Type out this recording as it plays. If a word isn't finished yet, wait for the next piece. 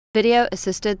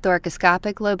Video-assisted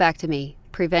thoracoscopic lobectomy,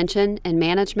 prevention and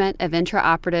management of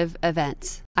intraoperative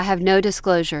events. I have no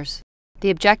disclosures. The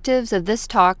objectives of this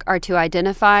talk are to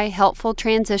identify helpful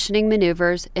transitioning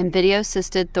maneuvers in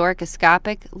video-assisted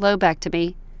thoracoscopic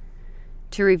lobectomy,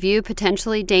 to review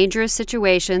potentially dangerous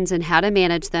situations and how to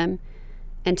manage them,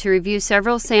 and to review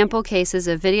several sample cases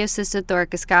of video-assisted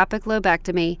thoracoscopic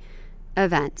lobectomy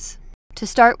events. To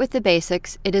start with the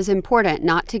basics, it is important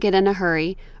not to get in a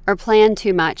hurry or plan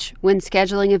too much when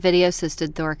scheduling a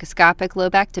video-assisted thoracoscopic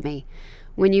lobectomy.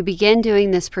 When you begin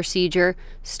doing this procedure,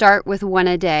 start with one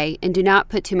a day and do not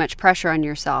put too much pressure on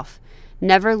yourself.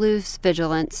 Never lose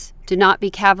vigilance. Do not be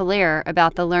cavalier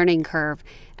about the learning curve.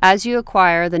 As you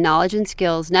acquire the knowledge and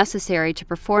skills necessary to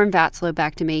perform VATS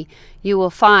lobectomy, you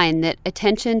will find that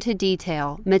attention to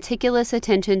detail, meticulous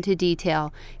attention to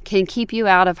detail, can keep you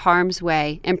out of harm's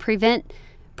way and prevent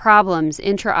problems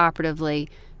intraoperatively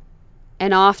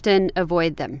and often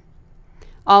avoid them.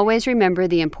 Always remember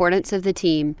the importance of the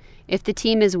team. If the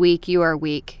team is weak, you are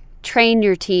weak. Train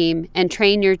your team and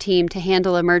train your team to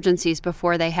handle emergencies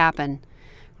before they happen.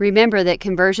 Remember that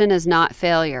conversion is not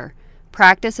failure.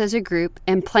 Practice as a group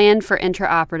and plan for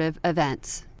intraoperative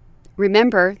events.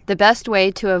 Remember, the best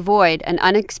way to avoid an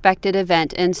unexpected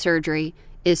event in surgery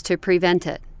is to prevent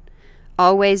it.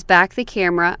 Always back the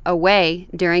camera away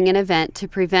during an event to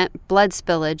prevent blood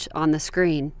spillage on the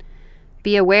screen.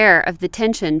 Be aware of the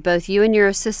tension both you and your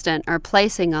assistant are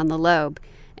placing on the lobe,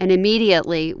 and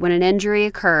immediately when an injury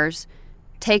occurs,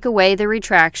 take away the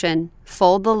retraction,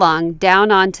 fold the lung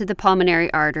down onto the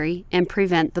pulmonary artery, and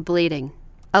prevent the bleeding.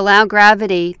 Allow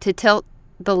gravity to tilt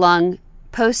the lung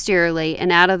posteriorly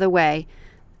and out of the way,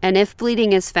 and if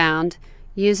bleeding is found,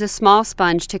 use a small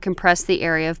sponge to compress the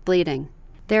area of bleeding.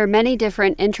 There are many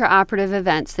different intraoperative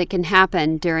events that can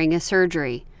happen during a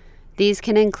surgery. These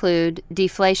can include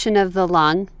deflation of the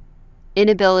lung,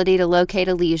 inability to locate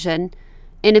a lesion,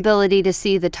 inability to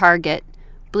see the target,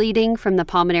 bleeding from the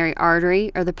pulmonary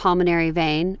artery or the pulmonary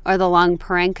vein or the lung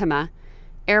parenchyma,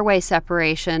 airway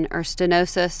separation or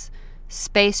stenosis,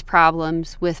 space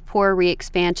problems with poor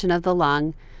re-expansion of the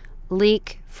lung,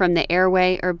 leak from the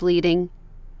airway or bleeding,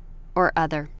 or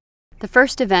other. The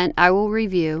first event I will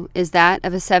review is that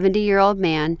of a 70-year-old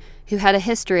man who had a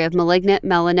history of malignant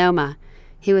melanoma.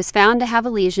 He was found to have a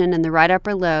lesion in the right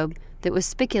upper lobe that was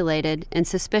spiculated and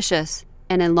suspicious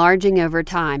and enlarging over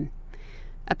time.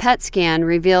 A PET scan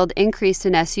revealed increase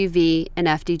in SUV and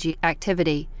FDG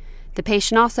activity. The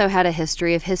patient also had a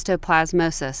history of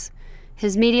histoplasmosis.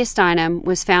 His mediastinum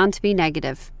was found to be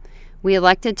negative. We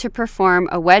elected to perform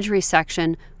a wedge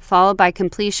resection followed by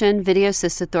completion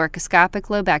video-assisted thoracoscopic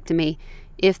lobectomy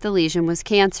if the lesion was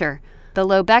cancer. The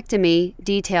lobectomy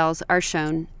details are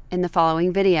shown in the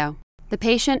following video. The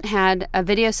patient had a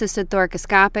video-assisted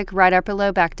thoracoscopic right upper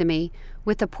lobectomy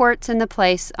with the ports in the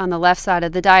place on the left side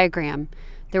of the diagram.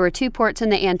 There were 2 ports in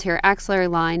the anterior axillary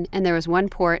line and there was 1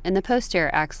 port in the posterior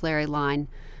axillary line.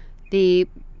 The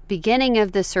beginning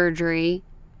of the surgery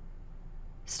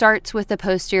starts with the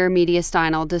posterior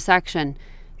mediastinal dissection.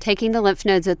 Taking the lymph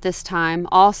nodes at this time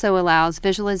also allows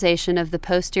visualization of the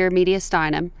posterior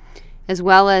mediastinum, as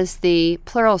well as the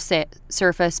pleural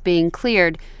surface being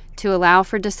cleared to allow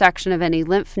for dissection of any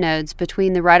lymph nodes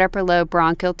between the right upper lobe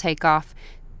bronchial takeoff,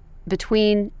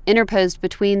 interposed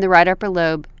between the right upper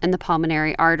lobe and the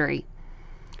pulmonary artery.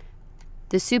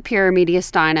 The superior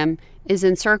mediastinum is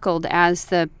encircled as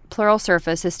the pleural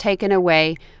surface is taken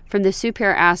away from the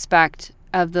superior aspect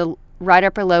of the right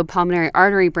upper lobe pulmonary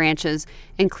artery branches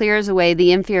and clears away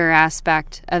the inferior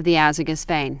aspect of the azygos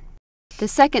vein. The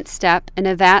second step in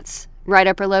a VATS right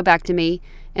upper lobectomy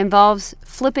involves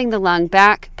flipping the lung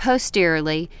back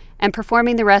posteriorly and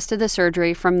performing the rest of the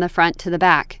surgery from the front to the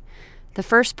back. The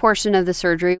first portion of the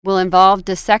surgery will involve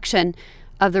dissection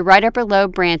of the right upper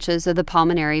lobe branches of the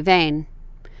pulmonary vein.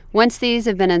 Once these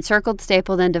have been encircled,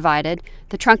 stapled, and divided,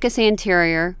 the truncus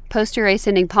anterior, posterior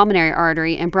ascending pulmonary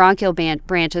artery, and bronchial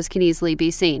branches can easily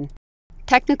be seen.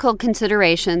 Technical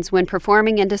considerations when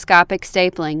performing endoscopic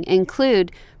stapling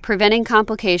include preventing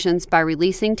complications by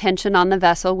releasing tension on the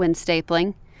vessel when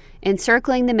stapling,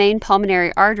 encircling the main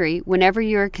pulmonary artery whenever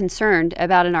you are concerned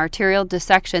about an arterial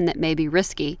dissection that may be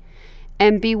risky,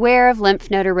 and beware of lymph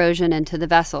node erosion into the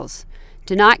vessels.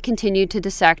 Do not continue to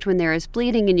dissect when there is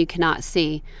bleeding and you cannot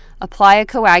see. Apply a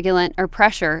coagulant or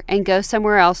pressure and go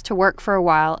somewhere else to work for a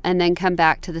while and then come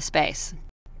back to the space.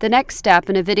 The next step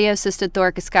in a video-assisted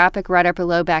thoracoscopic right upper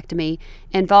lobectomy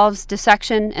involves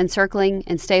dissection, encircling,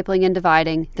 and stapling and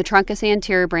dividing the truncus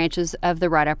anterior branches of the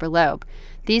right upper lobe.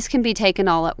 These can be taken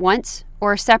all at once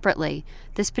or separately.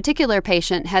 This particular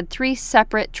patient had 3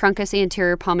 separate truncus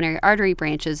anterior pulmonary artery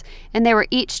branches, and they were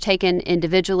each taken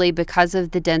individually because of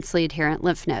the densely adherent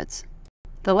lymph nodes.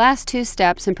 The last 2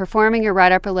 steps in performing a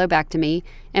right upper lobectomy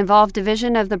involve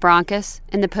division of the bronchus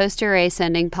and the posterior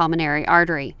ascending pulmonary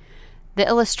artery. The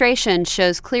illustration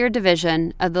shows clear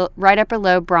division of the right upper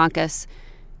lobe bronchus.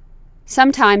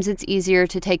 Sometimes it's easier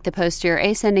to take the posterior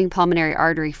ascending pulmonary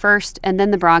artery first and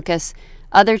then the bronchus.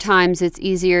 Other times it's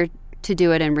easier to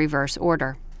do it in reverse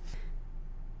order.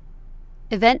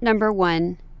 Event number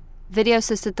 1,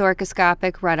 video-assisted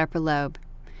thoracoscopic right upper lobe.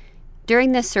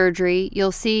 During this surgery,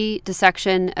 you'll see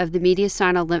dissection of the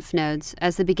mediastinal lymph nodes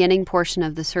as the beginning portion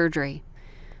of the surgery.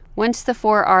 Once the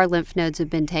 4R lymph nodes have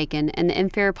been taken and the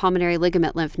inferior pulmonary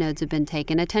ligament lymph nodes have been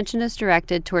taken, attention is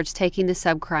directed towards taking the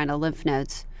subcarinal lymph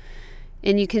nodes.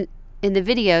 In the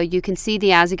video, you can see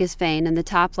the azygous vein in the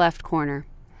top left corner.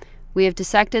 We have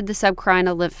dissected the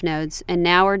subcarinal lymph nodes and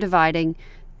now are dividing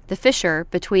the fissure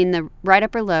between the right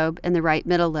upper lobe and the right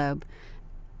middle lobe.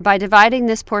 By dividing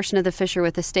this portion of the fissure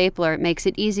with a stapler, it makes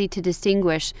it easy to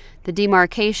distinguish the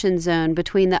demarcation zone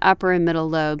between the upper and middle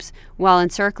lobes while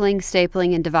encircling,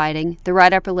 stapling, and dividing the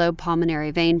right upper lobe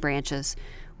pulmonary vein branches.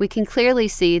 We can clearly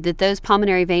see that those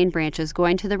pulmonary vein branches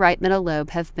going to the right middle lobe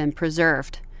have been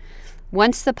preserved.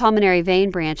 Once the pulmonary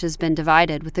vein branch has been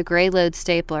divided with the gray load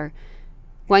stapler,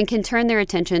 one can turn their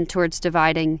attention towards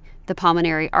dividing the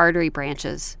pulmonary artery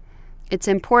branches. It's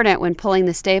important when pulling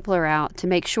the stapler out to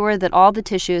make sure that all the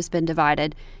tissue has been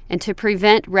divided and to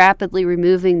prevent rapidly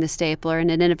removing the stapler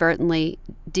and inadvertently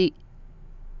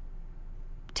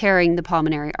tearing the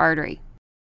pulmonary artery.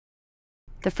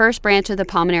 The first branch of the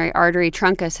pulmonary artery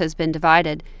truncus has been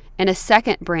divided and a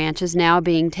second branch is now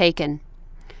being taken.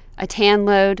 A tan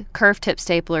load curved tip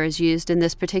stapler is used in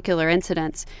this particular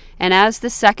incidence, and as the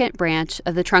second branch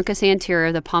of the truncus anterior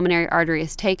of the pulmonary artery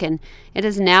is taken, it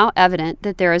is now evident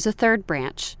that there is a third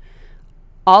branch.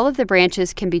 All of the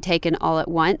branches can be taken all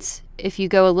at once if you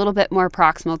go a little bit more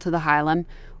proximal to the hilum,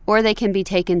 or they can be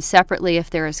taken separately if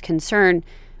there is concern,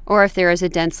 or if there is a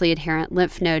densely adherent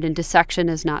lymph node and dissection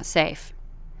is not safe.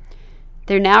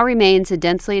 There now remains a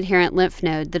densely adherent lymph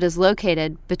node that is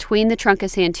located between the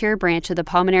truncus anterior branch of the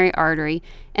pulmonary artery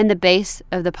and the base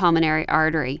of the pulmonary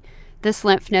artery. This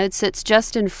lymph node sits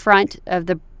just in front of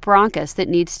the bronchus that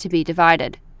needs to be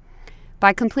divided.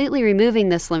 By completely removing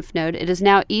this lymph node, it is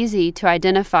now easy to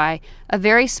identify a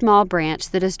very small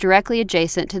branch that is directly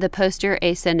adjacent to the posterior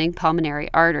ascending pulmonary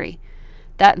artery.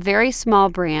 That very small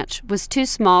branch was too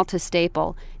small to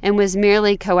staple and was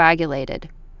merely coagulated.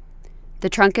 The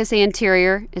truncus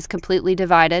anterior is completely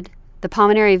divided, the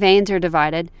pulmonary veins are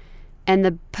divided, and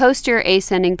the posterior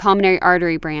ascending pulmonary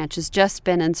artery branch has just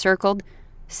been encircled,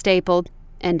 stapled,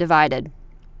 and divided.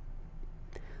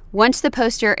 Once the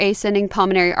posterior ascending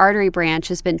pulmonary artery branch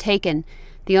has been taken,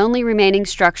 the only remaining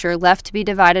structure left to be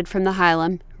divided from the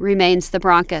hilum remains the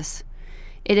bronchus.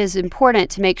 It is important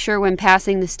to make sure when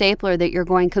passing the stapler that you're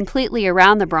going completely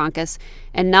around the bronchus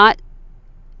and not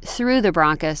through the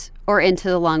bronchus or into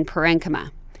the lung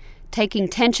parenchyma. Taking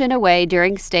tension away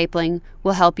during stapling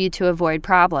will help you to avoid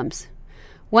problems.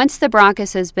 Once the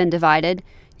bronchus has been divided,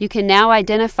 you can now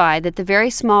identify that the very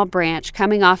small branch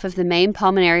coming off of the main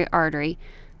pulmonary artery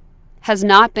has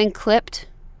not been clipped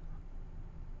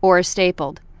or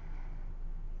stapled.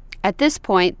 At this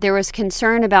point, there was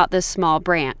concern about this small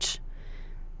branch.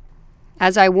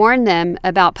 As I warned them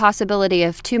about possibility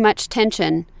of too much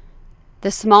tension, the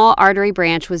small artery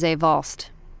branch was avulsed.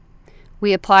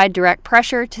 We applied direct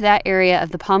pressure to that area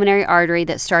of the pulmonary artery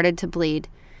that started to bleed.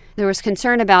 There was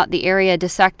concern about the area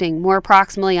dissecting more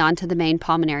proximally onto the main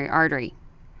pulmonary artery.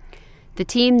 The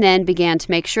team then began to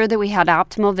make sure that we had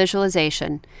optimal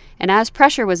visualization, and as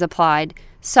pressure was applied,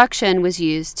 suction was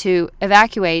used to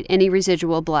evacuate any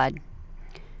residual blood.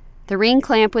 The ring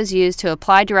clamp was used to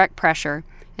apply direct pressure,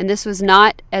 and this was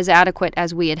not as adequate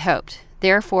as we had hoped.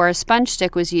 Therefore, a sponge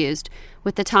stick was used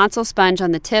with the tonsil sponge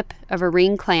on the tip of a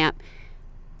ring clamp,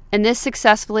 and this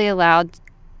successfully allowed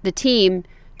the team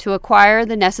to acquire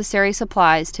the necessary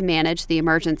supplies to manage the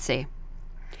emergency.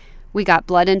 We got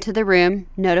blood into the room,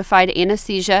 notified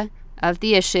anesthesia of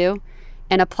the issue,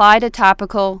 and applied a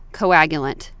topical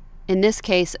coagulant. In this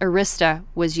case, Arista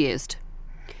was used.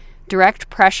 Direct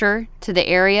pressure to the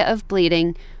area of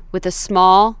bleeding with a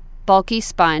small, bulky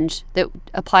sponge that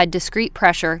applied discrete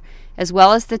pressure, as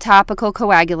well as the topical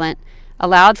coagulant,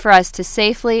 allowed for us to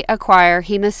safely acquire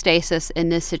hemostasis in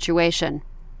this situation.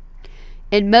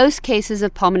 In most cases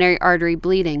of pulmonary artery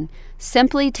bleeding,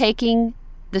 simply taking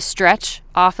the stretch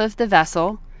off of the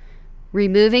vessel,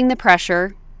 removing the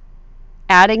pressure,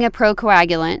 adding a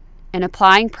procoagulant, and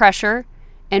applying pressure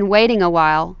and waiting a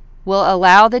while will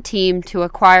allow the team to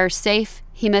acquire safe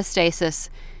hemostasis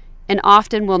and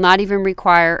often will not even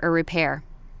require a repair.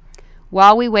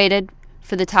 While we waited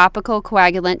for the topical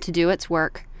coagulant to do its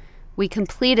work, we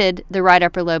completed the right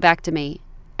upper lobectomy,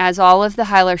 as all of the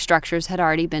hilar structures had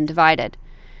already been divided.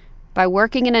 By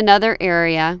working in another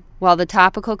area while the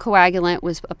topical coagulant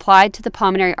was applied to the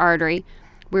pulmonary artery,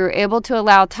 we were able to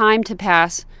allow time to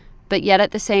pass, but yet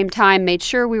at the same time made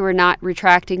sure we were not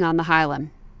retracting on the hilum.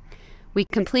 We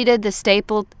completed the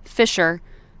stapled fissure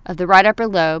of the right upper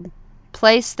lobe,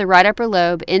 placed the right upper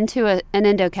lobe into an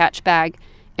endocatch bag,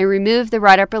 and removed the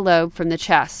right upper lobe from the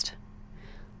chest.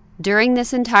 During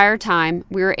this entire time,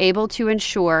 we were able to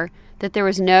ensure that there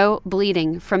was no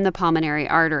bleeding from the pulmonary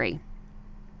artery.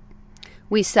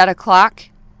 We set a clock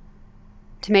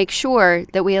to make sure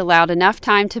that we allowed enough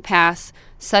time to pass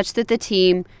such that the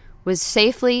team was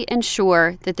safely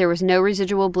ensure that there was no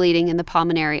residual bleeding in the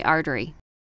pulmonary artery.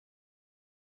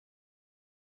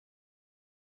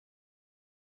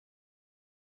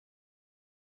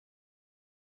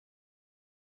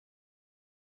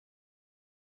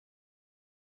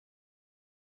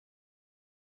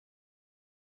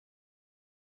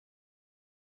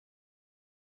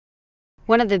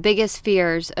 One of the biggest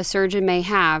fears a surgeon may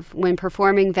have when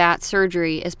performing VATS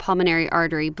surgery is pulmonary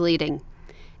artery bleeding.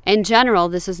 In general,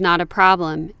 this is not a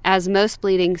problem, as most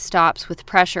bleeding stops with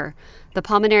pressure. The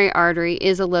pulmonary artery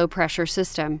is a low-pressure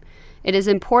system. It is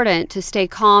important to stay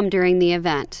calm during the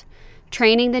event.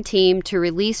 Training the team to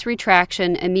release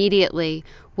retraction immediately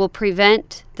will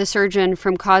prevent the surgeon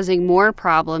from causing more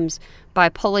problems by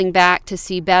pulling back to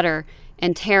see better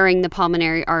and tearing the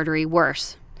pulmonary artery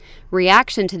worse.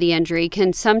 Reaction to the injury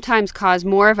can sometimes cause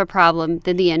more of a problem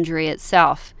than the injury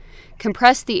itself.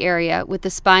 Compress the area with a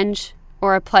sponge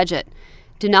or a pledget.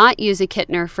 Do not use a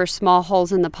Kittner for small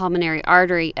holes in the pulmonary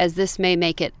artery, as this may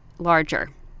make it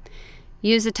larger.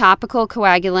 Use a topical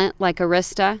coagulant like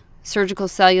Arista, surgical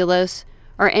cellulose,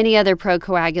 or any other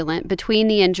procoagulant between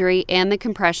the injury and the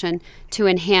compression to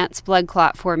enhance blood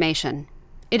clot formation.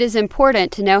 It is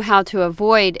important to know how to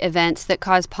avoid events that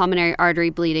cause pulmonary artery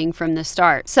bleeding from the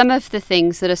start. Some of the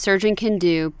things that a surgeon can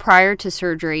do prior to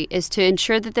surgery is to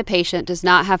ensure that the patient does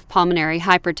not have pulmonary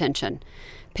hypertension.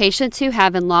 Patients who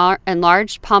have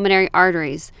enlarged pulmonary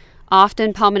arteries,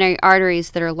 often pulmonary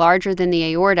arteries that are larger than the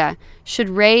aorta, should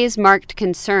raise marked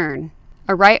concern.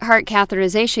 A right heart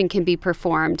catheterization can be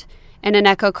performed, and an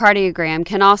echocardiogram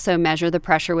can also measure the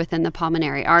pressure within the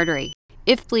pulmonary artery.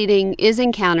 If bleeding is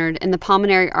encountered in the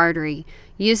pulmonary artery,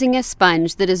 using a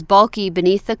sponge that is bulky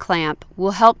beneath the clamp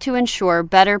will help to ensure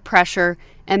better pressure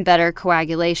and better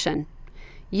coagulation.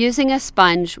 Using a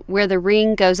sponge where the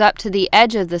ring goes up to the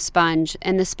edge of the sponge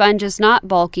and the sponge is not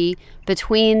bulky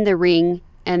between the ring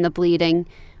and the bleeding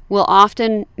will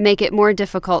often make it more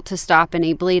difficult to stop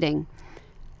any bleeding.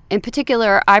 In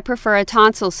particular, I prefer a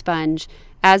tonsil sponge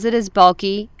as it is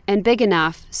bulky and big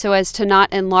enough so as to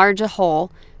not enlarge a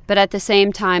hole, but at the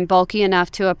same time bulky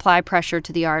enough to apply pressure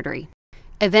to the artery.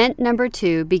 Event number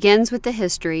 2 begins with the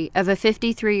history of a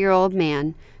 53-year-old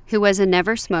man who was a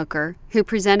never smoker who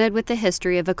presented with the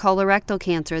history of a colorectal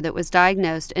cancer that was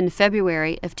diagnosed in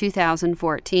February of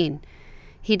 2014.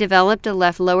 He developed a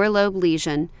left lower lobe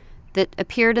lesion that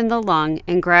appeared in the lung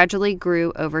and gradually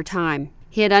grew over time.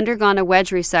 He had undergone a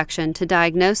wedge resection to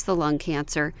diagnose the lung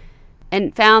cancer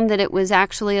and found that it was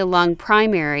actually a lung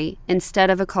primary instead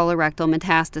of a colorectal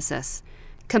metastasis.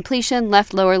 Completion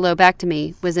left lower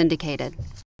lobectomy was indicated.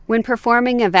 When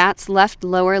performing a VATS left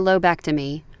lower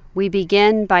lobectomy, we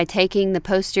begin by taking the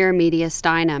posterior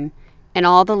mediastinum and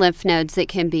all the lymph nodes that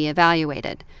can be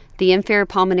evaluated. The inferior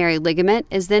pulmonary ligament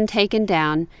is then taken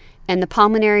down, and the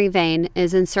pulmonary vein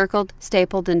is encircled,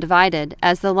 stapled, and divided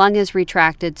as the lung is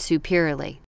retracted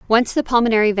superiorly. Once the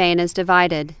pulmonary vein is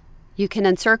divided, you can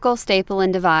encircle, staple,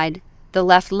 and divide the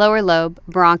left lower lobe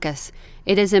bronchus.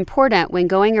 It is important when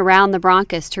going around the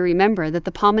bronchus to remember that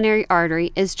the pulmonary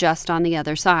artery is just on the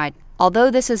other side.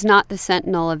 Although this is not the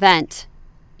sentinel event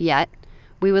yet,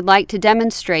 we would like to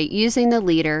demonstrate using the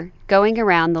leader going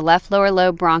around the left lower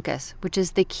lobe bronchus, which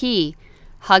is the key,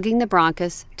 hugging the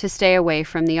bronchus to stay away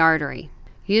from the artery.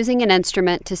 Using an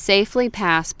instrument to safely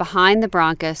pass behind the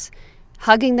bronchus,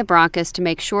 hugging the bronchus to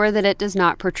make sure that it does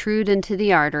not protrude into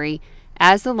the artery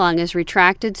as the lung is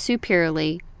retracted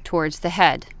superiorly towards the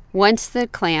head. Once the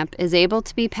clamp is able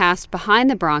to be passed behind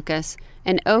the bronchus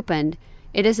and opened,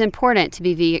 it is important to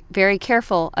be very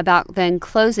careful about then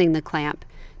closing the clamp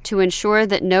to ensure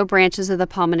that no branches of the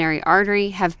pulmonary artery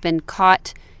have been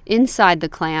caught inside the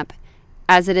clamp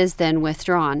as it is then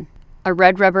withdrawn. A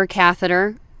red rubber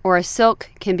catheter or a silk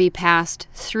can be passed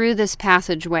through this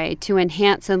passageway to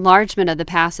enhance enlargement of the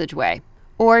passageway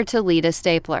or to lead a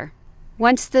stapler.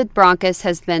 Once the bronchus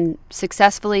has been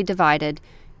successfully divided,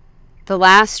 the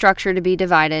last structure to be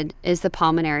divided is the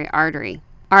pulmonary artery.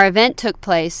 Our event took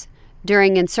place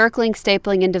during encircling,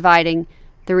 stapling, and dividing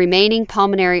the remaining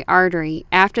pulmonary artery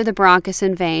after the bronchus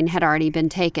and vein had already been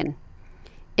taken.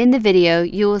 In the video,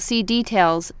 you will see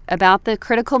details about the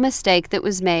critical mistake that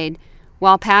was made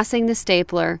while passing the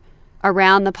stapler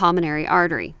around the pulmonary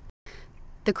artery.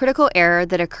 The critical error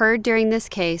that occurred during this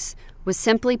case was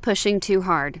simply pushing too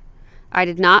hard. I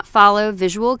did not follow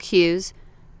visual cues,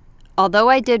 although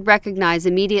I did recognize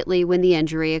immediately when the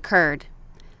injury occurred.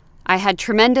 I had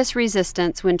tremendous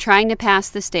resistance when trying to pass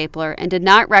the stapler and did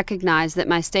not recognize that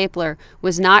my stapler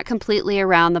was not completely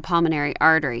around the pulmonary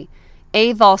artery,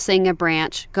 avulsing a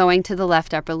branch going to the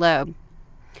left upper lobe.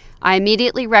 I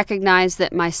immediately recognized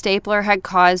that my stapler had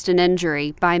caused an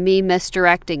injury by me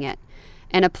misdirecting it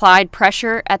and applied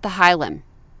pressure at the hilum.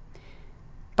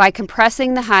 By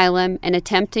compressing the hilum and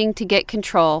attempting to get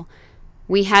control,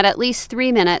 we had at least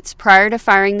 3 minutes prior to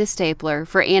firing the stapler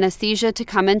for anesthesia to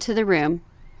come into the room,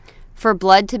 for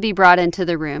blood to be brought into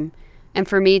the room, and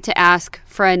for me to ask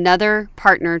for another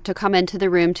partner to come into the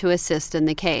room to assist in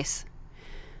the case.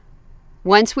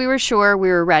 Once we were sure we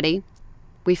were ready,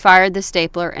 we fired the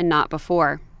stapler and not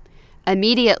before.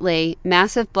 Immediately,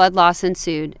 massive blood loss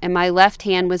ensued, and my left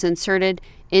hand was inserted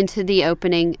into the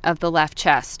opening of the left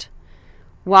chest.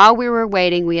 While we were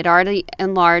waiting, we had already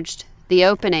enlarged the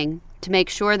opening to make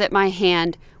sure that my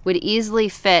hand would easily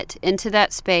fit into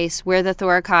that space where the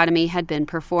thoracotomy had been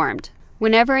performed.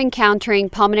 Whenever encountering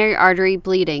pulmonary artery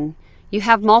bleeding, you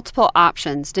have multiple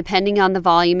options depending on the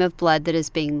volume of blood that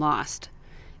is being lost.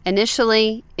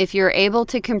 Initially, if you're able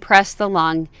to compress the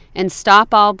lung and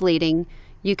stop all bleeding,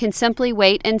 you can simply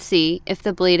wait and see if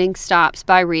the bleeding stops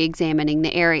by re-examining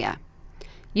the area.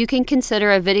 You can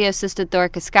consider a video-assisted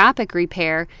thoracoscopic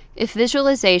repair if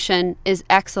visualization is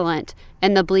excellent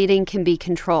and the bleeding can be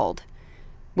controlled.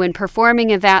 When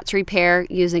performing a VATS repair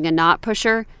using a knot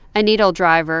pusher, a needle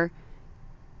driver,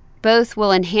 both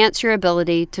will enhance your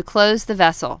ability to close the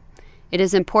vessel. It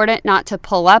is important not to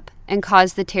pull up and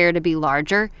cause the tear to be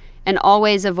larger, and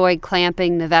always avoid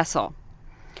clamping the vessel.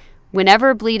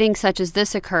 Whenever bleeding such as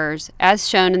this occurs, as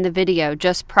shown in the video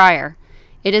just prior,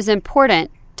 it is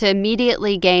important to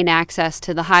immediately gain access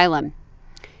to the hilum.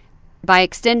 By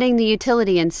extending the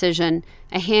utility incision,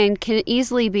 a hand can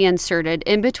easily be inserted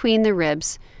in between the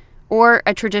ribs, or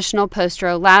a traditional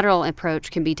posterolateral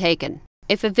approach can be taken.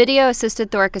 If a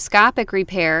video-assisted thoracoscopic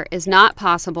repair is not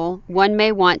possible, one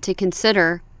may want to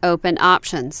consider open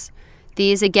options.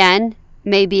 These, again,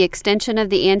 may be extension of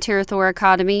the anterior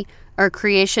thoracotomy or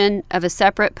creation of a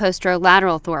separate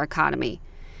posterolateral thoracotomy.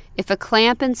 If a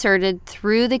clamp inserted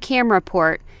through the camera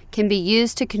port can be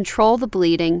used to control the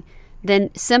bleeding, then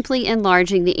simply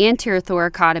enlarging the anterior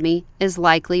thoracotomy is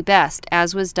likely best,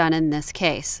 as was done in this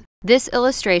case. This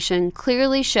illustration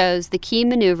clearly shows the key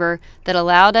maneuver that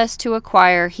allowed us to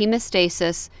acquire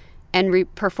hemostasis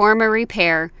and perform a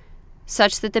repair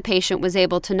such that the patient was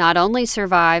able to not only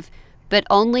survive, but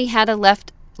only had a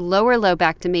left lower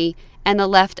lobectomy and the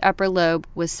left upper lobe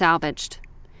was salvaged.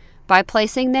 By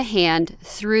placing the hand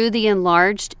through the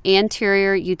enlarged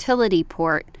anterior utility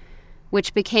port,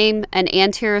 which became an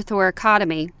anterior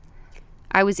thoracotomy,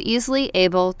 I was easily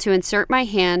able to insert my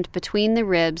hand between the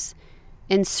ribs,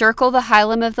 encircle the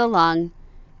hilum of the lung,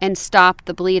 and stop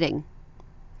the bleeding.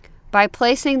 By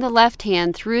placing the left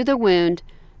hand through the wound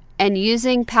and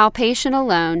using palpation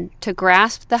alone to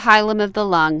grasp the hilum of the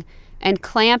lung and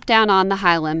clamp down on the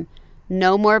hilum,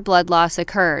 no more blood loss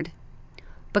occurred.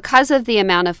 Because of the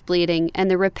amount of bleeding and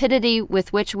the rapidity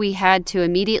with which we had to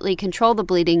immediately control the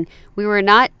bleeding, we were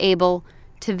not able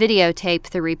to videotape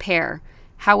the repair.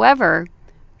 However,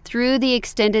 through the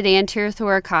extended anterior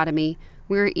thoracotomy,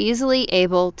 we were easily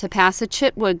able to pass a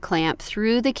chitwood clamp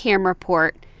through the camera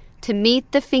port to meet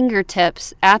the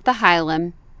fingertips at the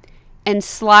hilum and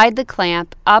slide the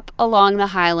clamp up along the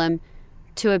hilum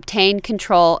to obtain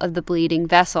control of the bleeding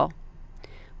vessel.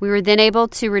 We were then able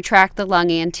to retract the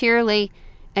lung anteriorly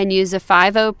and use a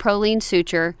 5-0 Prolene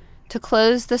suture to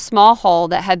close the small hole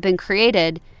that had been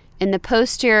created in the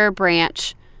posterior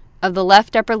branch of the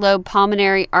left upper lobe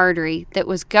pulmonary artery that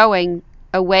was going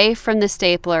away from the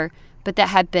stapler but that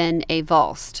had been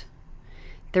avulsed.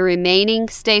 The remaining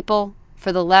staple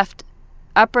for the left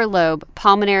upper lobe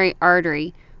pulmonary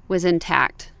artery was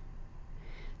intact.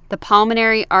 The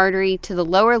pulmonary artery to the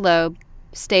lower lobe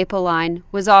staple line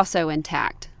was also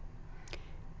intact.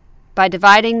 By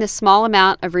dividing the small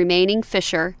amount of remaining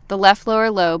fissure, the left lower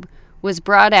lobe was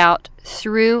brought out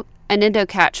through an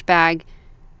endocatch bag,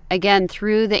 again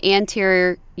through the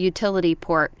anterior utility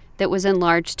port that was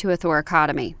enlarged to a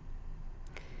thoracotomy.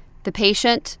 The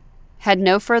patient had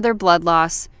no further blood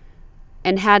loss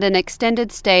and had an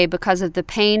extended stay because of the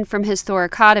pain from his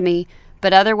thoracotomy,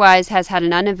 but otherwise has had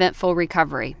an uneventful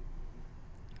recovery.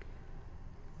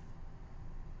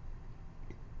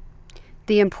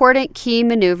 The important key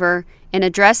maneuver in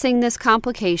addressing this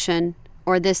complication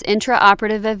or this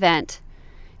intraoperative event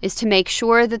is to make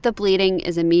sure that the bleeding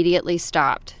is immediately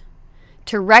stopped,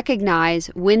 to recognize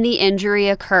when the injury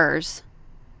occurs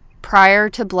prior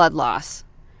to blood loss,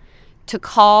 to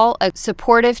call a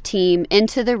supportive team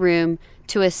into the room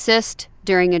to assist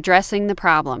during addressing the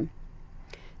problem,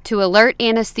 to alert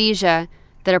anesthesia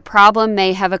that a problem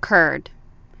may have occurred,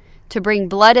 to bring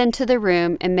blood into the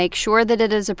room and make sure that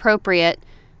it is appropriate,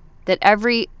 that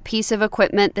every piece of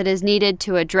equipment that is needed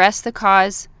to address the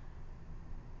cause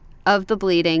of the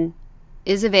bleeding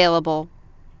is available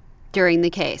during the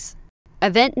case.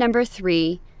 Event number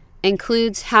 3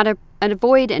 includes how to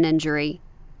avoid an injury.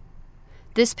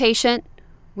 This patient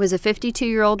was a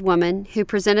 52-year-old woman who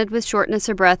presented with shortness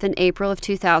of breath in April of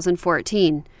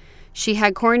 2014. She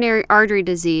had coronary artery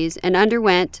disease and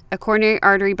underwent a coronary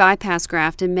artery bypass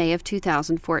graft in May of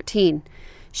 2014.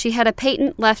 She had a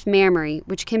patent left mammary,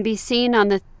 which can be seen on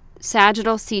the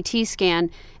sagittal CT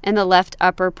scan in the left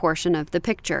upper portion of the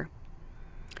picture.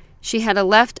 She had a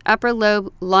left upper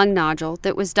lobe lung nodule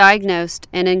that was diagnosed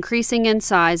and increasing in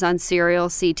size on serial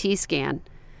CT scan.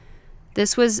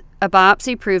 This was a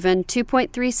biopsy-proven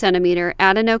 2.3 centimeter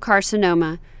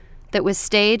adenocarcinoma that was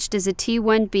staged as a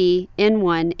T1B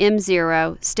N1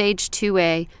 M0 stage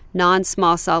 2A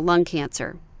non-small cell lung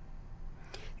cancer.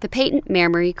 The patent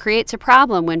mammary creates a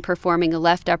problem when performing a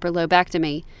left upper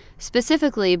lobectomy,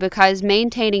 specifically because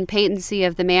maintaining patency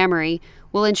of the mammary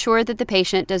will ensure that the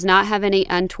patient does not have any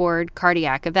untoward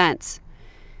cardiac events.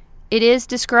 It is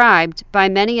described by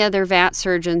many other VATS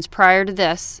surgeons prior to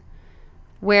this,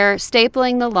 where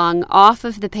stapling the lung off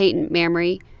of the patent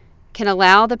mammary can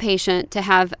allow the patient to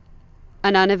have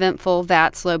an uneventful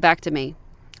VATS lobectomy.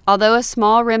 Although a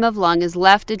small rim of lung is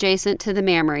left adjacent to the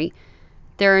mammary,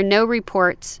 there are no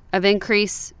reports of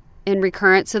increase in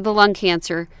recurrence of the lung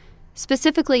cancer,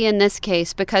 specifically in this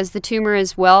case because the tumor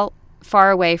is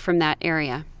far away from that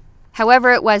area.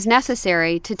 However, it was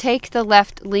necessary to take the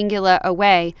left lingula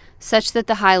away such that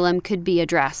the hilum could be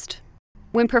addressed.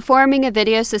 When performing a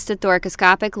video-assisted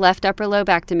thoracoscopic left upper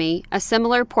lobectomy, a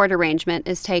similar port arrangement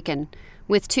is taken,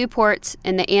 with 2 ports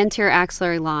in the anterior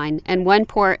axillary line and 1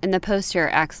 port in the posterior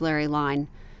axillary line.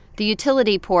 The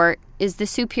utility port is the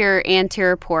superior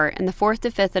anterior port in the 4th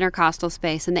to 5th intercostal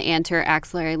space in the anterior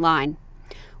axillary line.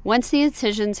 Once the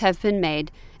incisions have been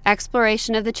made,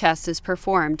 exploration of the chest is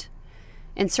performed.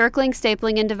 Encircling,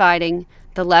 stapling, and dividing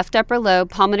the left upper lobe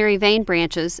pulmonary vein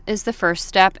branches is the first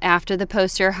step after the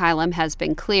posterior hilum has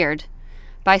been cleared.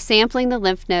 By sampling the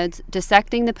lymph nodes,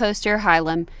 dissecting the posterior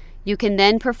hilum, you can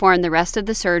then perform the rest of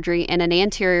the surgery in an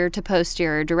anterior to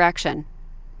posterior direction.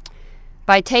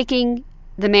 By taking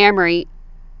the mammary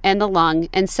and the lung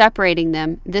and separating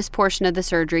them, this portion of the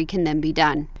surgery can then be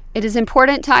done. It is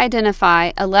important to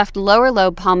identify a left lower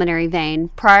lobe pulmonary vein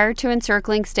prior to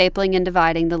encircling, stapling, and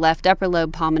dividing the left upper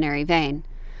lobe pulmonary vein.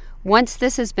 Once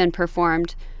this has been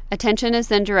performed, attention is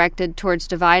then directed towards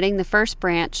dividing the first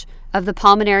branch of the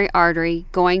pulmonary artery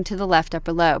going to the left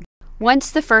upper lobe.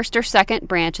 Once the first or second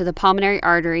branch of the pulmonary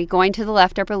artery going to the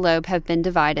left upper lobe have been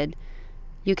divided,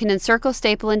 you can encircle,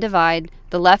 staple, and divide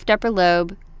the left upper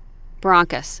lobe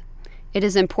bronchus. It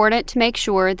is important to make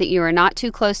sure that you are not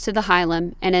too close to the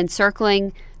hilum and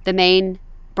encircling the main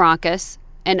bronchus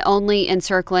and only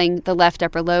encircling the left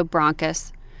upper lobe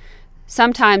bronchus.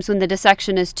 Sometimes when the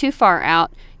dissection is too far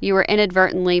out, you are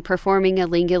inadvertently performing a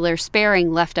lingular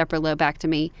sparing left upper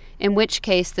lobectomy, in which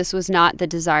case this was not the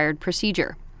desired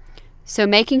procedure. So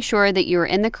making sure that you are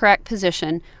in the correct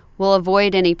position will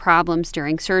avoid any problems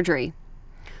during surgery.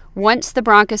 Once the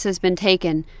bronchus has been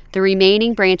taken, the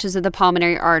remaining branches of the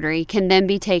pulmonary artery can then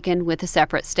be taken with a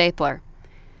separate stapler.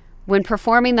 When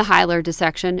performing the hilar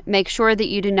dissection, make sure that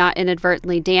you do not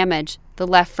inadvertently damage the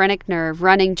left phrenic nerve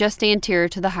running just anterior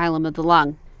to the hilum of the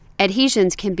lung.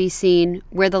 Adhesions can be seen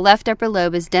where the left upper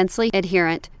lobe is densely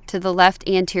adherent to the left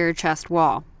anterior chest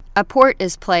wall. A port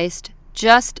is placed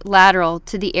just lateral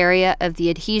to the area of the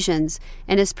adhesions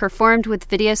and is performed with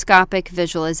videoscopic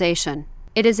visualization.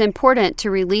 It is important to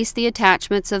release the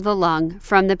attachments of the lung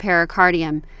from the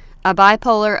pericardium, A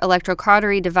bipolar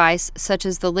electrocautery device, such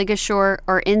as the LigaSure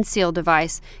or InSeal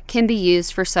device, can be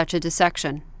used for such a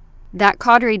dissection. That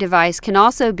cautery device can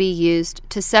also be used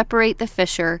to separate the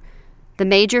fissure, the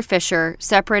major fissure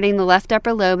separating the left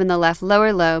upper lobe and the left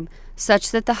lower lobe,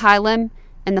 such that the hilum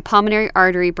and the pulmonary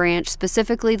artery branch,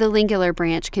 specifically the lingular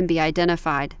branch, can be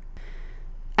identified.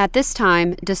 At this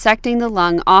time, dissecting the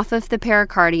lung off of the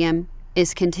pericardium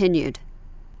is continued.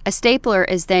 A stapler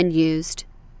is then used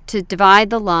to divide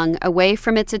the lung away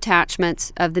from its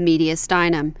attachments of the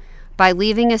mediastinum by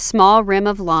leaving a small rim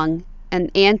of lung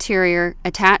and anterior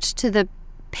attached to the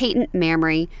patent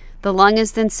mammary. The lung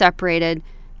is then separated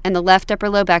and the left upper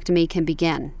lobectomy can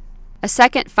begin. A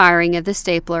second firing of the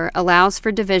stapler allows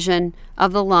for division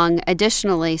of the lung,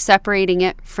 additionally separating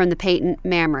it from the patent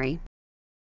mammary.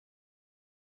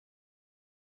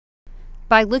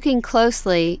 By looking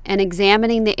closely and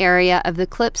examining the area of the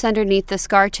clips underneath the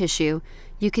scar tissue,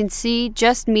 you can see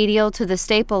just medial to the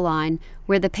staple line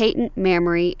where the patent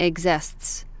mammary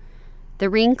exists. The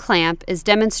ring clamp is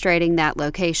demonstrating that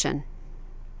location.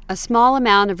 A small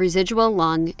amount of residual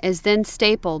lung is then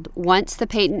stapled once the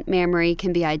patent mammary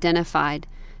can be identified.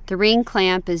 The ring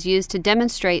clamp is used to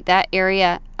demonstrate that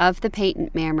area of the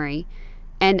patent mammary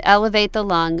and elevate the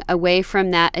lung away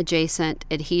from that adjacent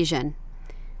adhesion.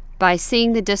 By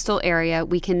seeing the distal area,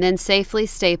 we can then safely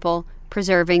staple,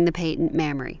 preserving the patent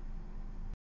mammary.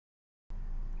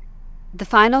 The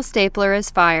final stapler is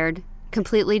fired,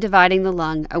 completely dividing the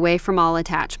lung away from all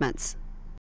attachments.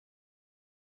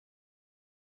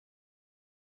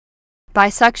 By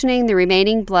suctioning the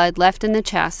remaining blood left in the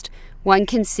chest, one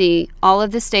can see all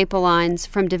of the staple lines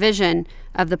from division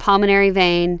of the pulmonary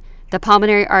vein, the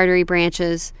pulmonary artery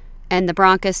branches, and the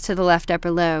bronchus to the left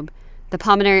upper lobe. The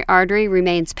pulmonary artery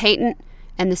remains patent,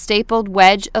 and the stapled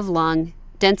wedge of lung,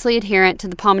 densely adherent to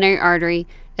the pulmonary artery,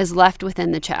 is left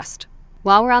within the chest.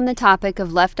 While we're on the topic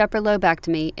of left upper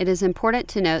lobectomy, it is important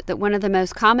to note that one of the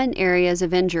most common areas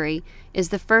of injury is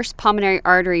the first pulmonary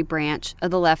artery branch of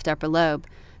the left upper lobe.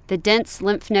 The dense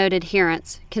lymph node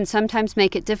adherence can sometimes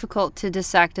make it difficult to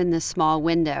dissect in this small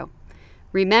window.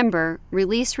 Remember,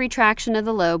 release retraction of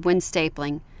the lobe when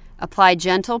stapling. Apply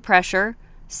gentle pressure,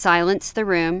 silence the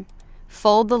room,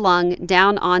 fold the lung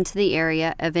down onto the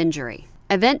area of injury.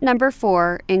 Event number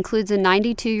 4 includes a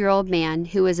 92-year-old man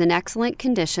who is in excellent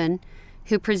condition,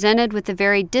 who presented with a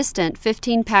very distant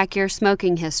 15-pack-year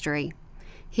smoking history.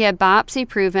 He had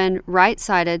biopsy-proven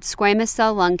right-sided squamous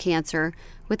cell lung cancer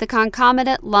with a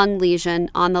concomitant lung lesion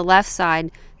on the left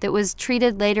side that was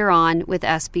treated later on with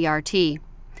SBRT.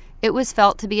 It was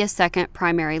felt to be a second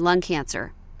primary lung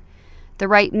cancer. The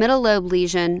right middle lobe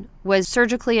lesion was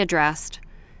surgically addressed.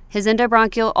 His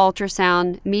endobronchial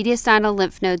ultrasound mediastinal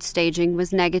lymph node staging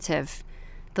was negative.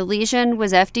 The lesion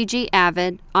was FDG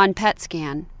avid on PET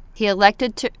scan. He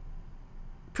elected to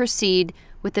proceed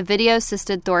with the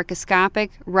video-assisted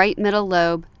thoracoscopic right middle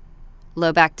lobe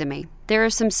lobectomy. There are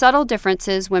some subtle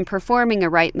differences when performing a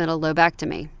right middle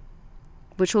lobectomy,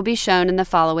 which will be shown in the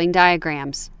following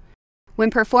diagrams. When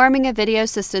performing a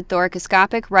video-assisted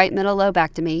thoracoscopic right middle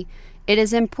lobectomy, it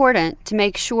is important to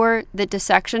make sure that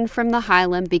dissection from the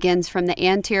hilum begins from the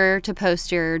anterior to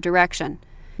posterior direction.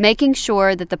 Making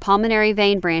sure that the pulmonary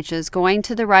vein branches going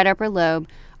to the right upper lobe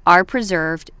are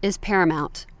preserved is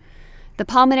paramount. The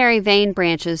pulmonary vein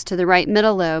branches to the right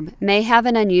middle lobe may have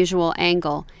an unusual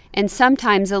angle, and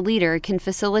sometimes a leader can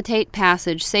facilitate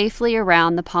passage safely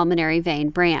around the pulmonary vein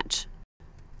branch.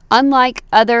 Unlike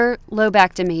other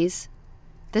lobectomies,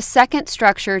 the second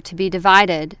structure to be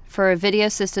divided for a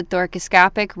video-assisted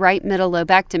thoracoscopic right middle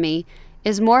lobectomy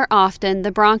is more often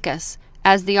the bronchus,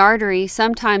 as the artery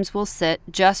sometimes will sit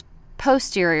just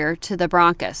posterior to the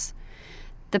bronchus.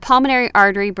 The pulmonary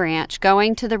artery branch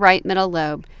going to the right middle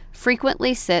lobe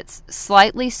frequently sits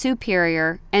slightly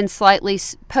superior and slightly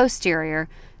posterior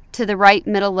to the right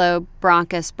middle lobe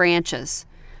bronchus branches.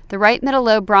 The right middle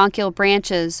lobe bronchial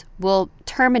branches will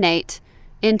terminate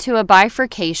into a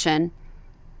bifurcation,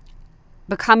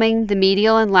 becoming the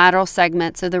medial and lateral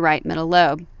segments of the right middle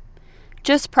lobe.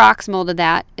 Just proximal to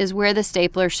that is where the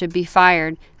stapler should be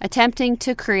fired, attempting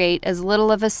to create as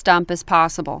little of a stump as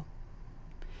possible.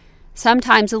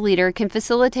 Sometimes a leader can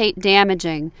facilitate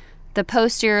damaging the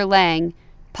posterior laying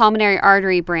pulmonary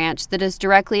artery branch that is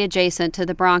directly adjacent to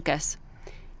the bronchus.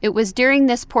 It was during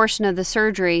this portion of the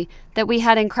surgery that we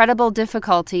had incredible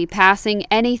difficulty passing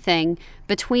anything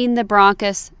between the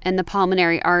bronchus and the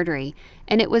pulmonary artery,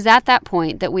 and it was at that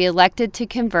point that we elected to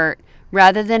convert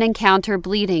rather than encounter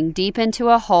bleeding deep into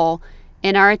a hole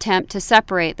in our attempt to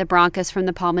separate the bronchus from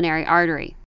the pulmonary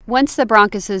artery. Once the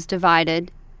bronchus is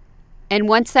divided, and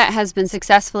once that has been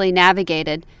successfully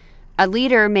navigated, A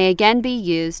leader may again be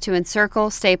used to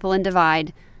encircle, staple, and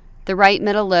divide the right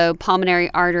middle lobe pulmonary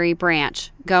artery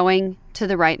branch going to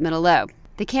the right middle lobe.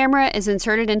 The camera is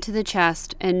inserted into the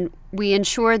chest, and we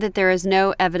ensure that there is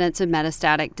no evidence of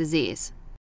metastatic disease.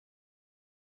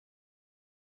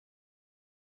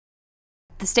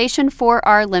 The station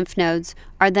 4R lymph nodes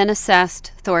are then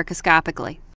assessed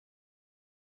thoracoscopically.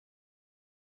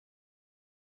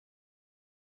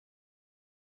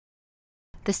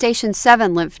 The station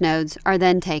 7 lymph nodes are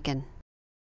then taken.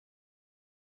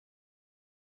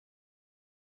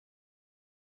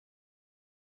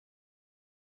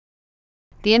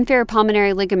 The inferior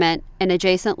pulmonary ligament and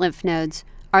adjacent lymph nodes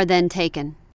are then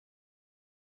taken.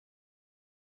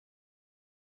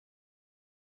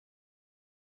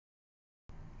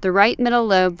 The right middle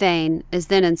lobe vein is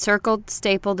then encircled,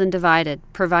 stapled, and divided,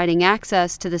 providing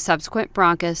access to the subsequent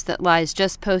bronchus that lies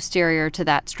just posterior to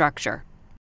that structure.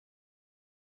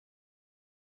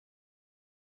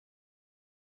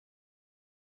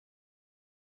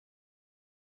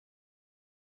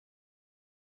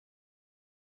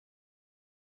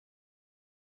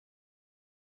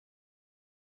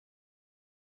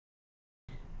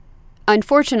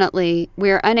 Unfortunately,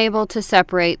 we are unable to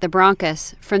separate the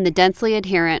bronchus from the densely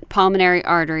adherent pulmonary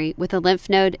artery with a lymph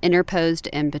node interposed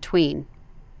in between.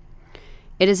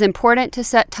 It is important to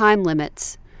set time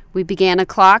limits. We began a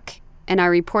clock, and I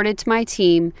reported to my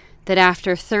team that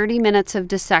after 30 minutes of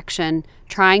dissection,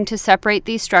 trying to separate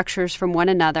these structures from one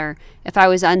another, if I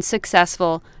was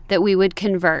unsuccessful, that we would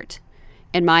convert.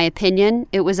 In my opinion,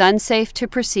 it was unsafe to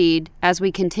proceed as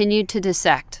we continued to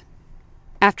dissect.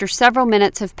 After several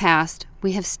minutes have passed,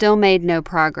 we have still made no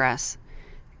progress.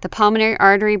 The pulmonary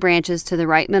artery branches to the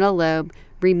right middle lobe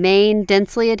remain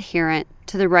densely adherent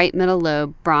to the right middle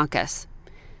lobe bronchus.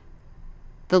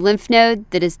 The lymph node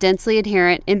that is densely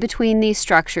adherent in between these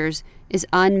structures is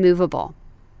unmovable.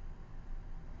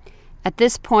 At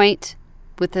this point,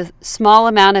 with a small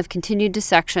amount of continued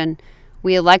dissection,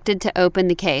 we elected to open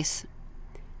the case.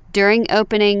 During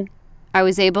opening, I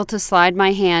was able to slide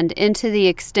my hand into the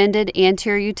extended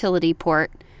anterior utility port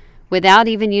without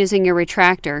even using a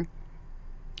retractor,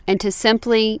 and to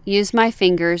simply use my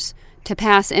fingers to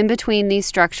pass in between these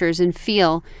structures and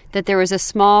feel that there was a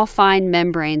small fine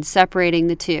membrane separating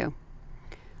the two.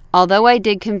 Although I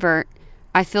did convert,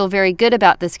 I feel very good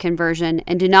about this conversion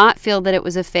and do not feel that it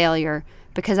was a failure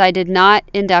because I did not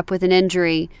end up with an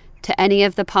injury to any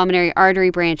of the pulmonary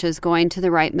artery branches going to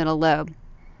the right middle lobe.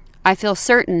 I feel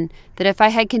certain that if I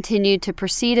had continued to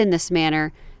proceed in this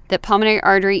manner, that pulmonary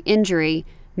artery injury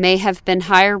may have been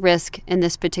higher risk in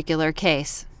this particular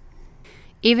case.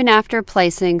 Even after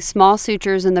placing small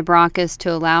sutures in the bronchus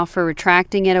to allow for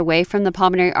retracting it away from the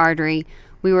pulmonary artery,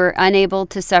 we were unable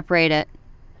to separate it,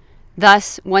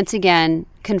 thus once again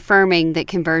confirming that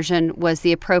conversion was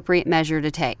the appropriate measure to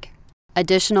take.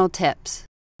 Additional tips.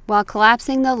 While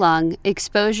collapsing the lung,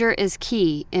 exposure is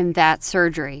key in VATS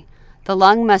surgery. The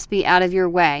lung must be out of your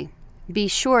way. Be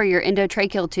sure your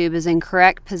endotracheal tube is in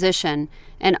correct position,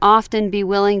 and often be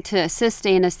willing to assist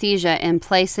anesthesia in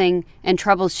placing and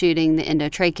troubleshooting the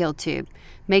endotracheal tube.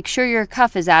 Make sure your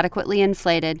cuff is adequately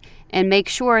inflated, and make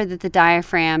sure that the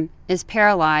diaphragm is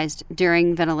paralyzed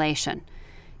during ventilation.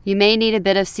 You may need a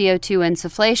bit of CO2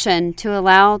 insufflation to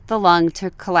allow the lung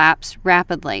to collapse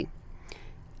rapidly.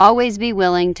 Always be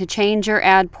willing to change or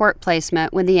add port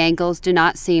placement when the angles do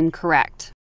not seem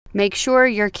correct. Make sure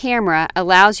your camera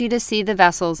allows you to see the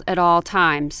vessels at all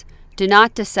times. Do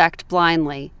not dissect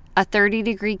blindly. A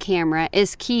 30-degree camera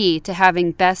is key to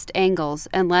having best angles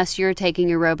unless you're taking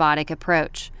a robotic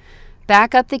approach.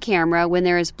 Back up the camera when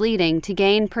there is bleeding to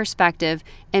gain perspective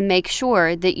and make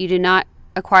sure that you do not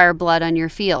acquire blood on your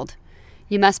field.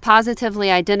 You must positively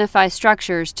identify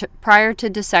structures prior to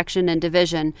dissection and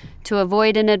division to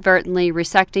avoid inadvertently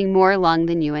resecting more lung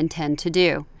than you intend to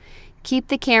do. Keep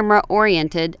the camera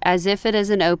oriented as if it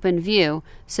is an open view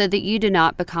so that you do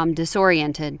not become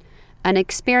disoriented. An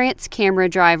experienced camera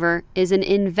driver is an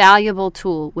invaluable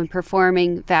tool when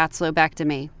performing VATS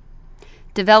lobectomy.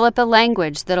 Develop a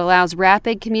language that allows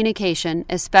rapid communication,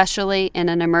 especially in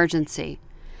an emergency.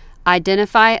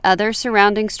 Identify other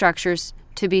surrounding structures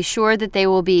to be sure that they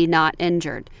will be not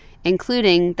injured,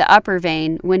 including the upper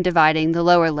vein when dividing the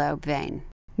lower lobe vein.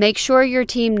 Make sure your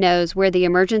team knows where the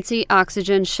emergency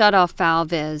oxygen shutoff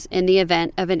valve is in the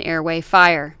event of an airway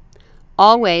fire.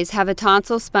 Always have a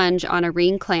tonsil sponge on a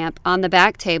ring clamp on the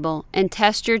back table and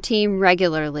test your team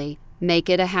regularly. Make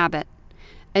it a habit.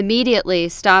 Immediately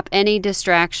stop any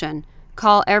distraction.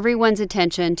 Call everyone's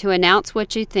attention to announce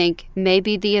what you think may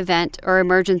be the event or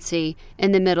emergency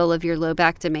in the middle of your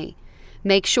lobectomy.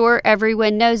 Make sure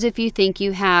everyone knows if you think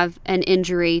you have an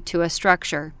injury to a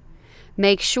structure.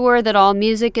 Make sure that all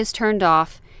music is turned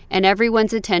off and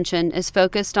everyone's attention is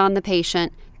focused on the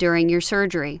patient during your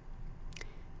surgery.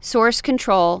 Source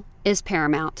control is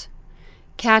paramount.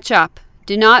 Catch up.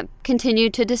 Do not continue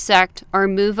to dissect or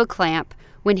move a clamp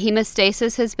when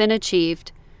hemostasis has been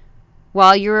achieved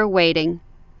while you're waiting.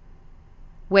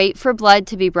 Wait for blood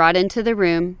to be brought into the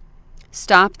room.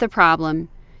 Stop the problem.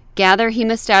 Gather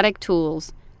hemostatic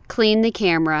tools. Clean the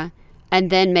camera,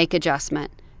 and then make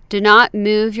adjustment. Do not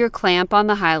move your clamp on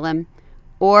the hilum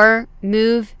or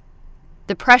move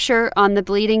the pressure on the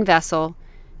bleeding vessel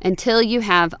until you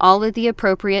have all of the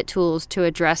appropriate tools to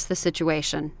address the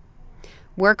situation.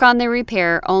 Work on the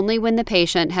repair only when the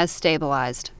patient has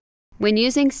stabilized. When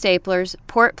using staplers,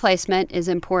 port placement is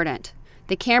important.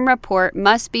 The camera port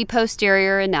must be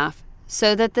posterior enough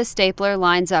so that the stapler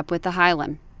lines up with the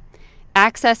hilum.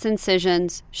 Access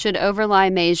incisions should overlie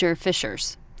major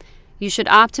fissures. You should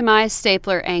optimize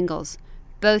stapler angles.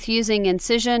 Both using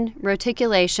incision,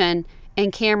 roticulation,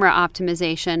 and camera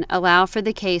optimization allow for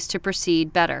the case to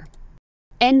proceed better.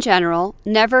 In general,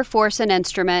 never force an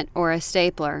instrument or a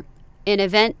stapler. In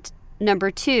event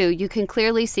number 2, you can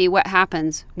clearly see what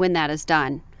happens when that is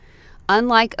done.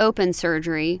 Unlike open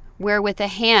surgery, where with a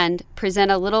hand present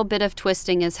a little bit of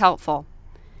twisting is helpful.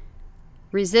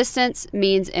 Resistance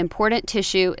means important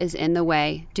tissue is in the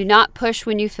way. Do not push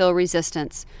when you feel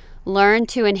resistance. Learn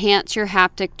to enhance your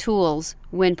haptic tools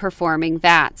when performing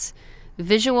VATS.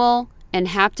 Visual and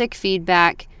haptic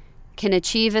feedback can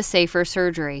achieve a safer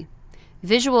surgery.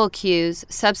 Visual cues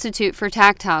substitute for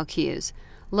tactile cues.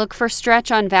 Look for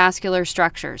stretch on vascular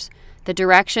structures. The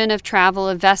direction of travel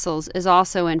of vessels is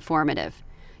also informative.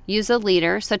 Use a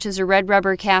leader, such as a red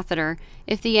rubber catheter,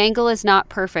 if the angle is not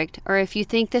perfect or if you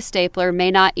think the stapler may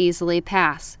not easily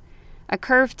pass. A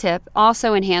curved tip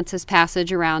also enhances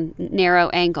passage around narrow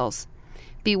angles.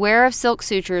 Beware of silk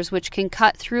sutures which can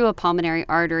cut through a pulmonary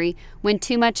artery when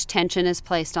too much tension is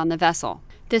placed on the vessel.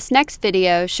 This next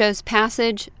video shows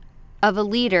passage of a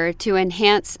leader to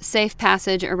enhance safe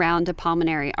passage around a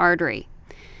pulmonary artery.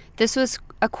 This was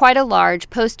quite a large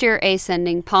posterior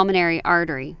ascending pulmonary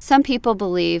artery. Some people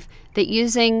believe that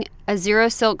using a zero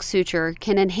silk suture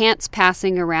can enhance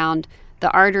passing around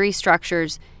the artery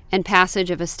structures and passage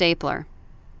of a stapler.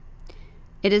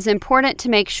 It is important to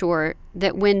make sure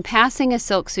that when passing a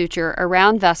silk suture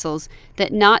around vessels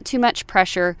that not too much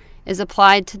pressure is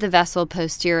applied to the vessel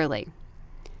posteriorly.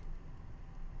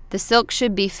 The silk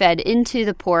should be fed into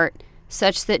the port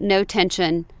such that no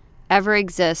tension ever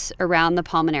exists around the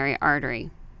pulmonary artery.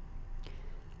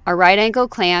 A right angle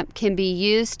clamp can be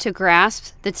used to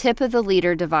grasp the tip of the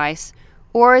leader device,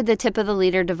 or the tip of the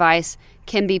leader device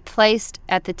can be placed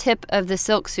at the tip of the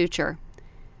silk suture.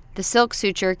 The silk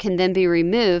suture can then be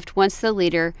removed once the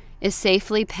leader is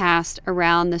safely passed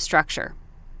around the structure.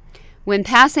 When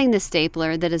passing the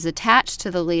stapler that is attached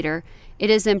to the leader, it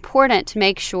is important to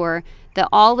make sure that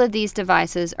all of these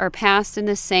devices are passed in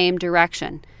the same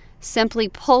direction. Simply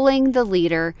pulling the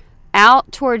leader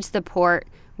out towards the port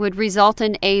would result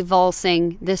in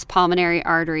avulsing this pulmonary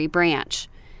artery branch.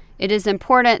 It is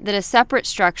important that a separate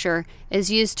structure is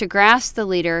used to grasp the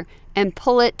leader and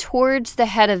pull it towards the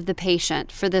head of the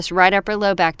patient for this right upper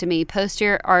lobectomy,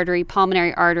 posterior artery,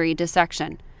 pulmonary artery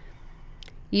dissection.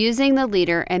 Using the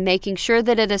leader and making sure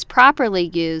that it is properly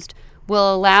used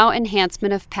will allow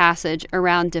enhancement of passage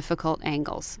around difficult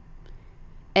angles.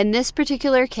 In this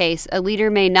particular case, a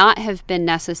leader may not have been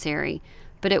necessary,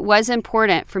 but it was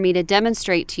important for me to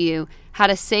demonstrate to you how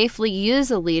to safely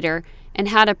use a leader and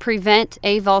how to prevent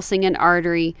avulsing an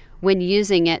artery when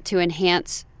using it to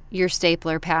enhance your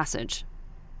stapler passage.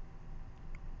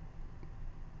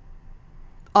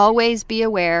 Always be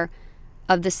aware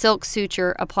of the silk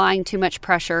suture applying too much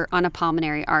pressure on a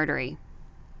pulmonary artery.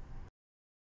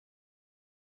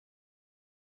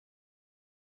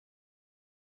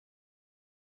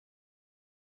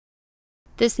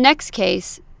 This next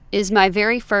case is my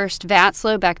very first VATS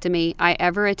lobectomy I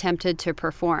ever attempted to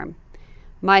perform.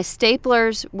 My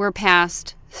staplers were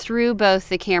passed through both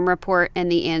the camera port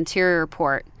and the anterior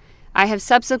port. I have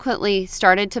subsequently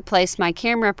started to place my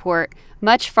camera port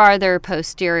much farther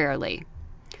posteriorly.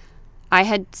 I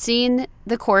had seen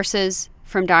the courses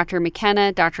from Dr.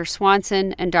 McKenna, Dr.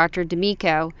 Swanson, and Dr.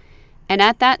 D'Amico, and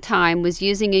at that time was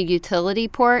using a utility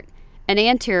port, an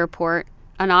anterior port,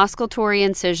 an auscultatory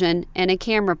incision, and a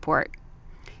camera port.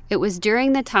 It was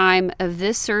during the time of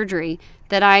this surgery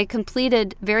that I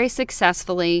completed very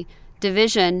successfully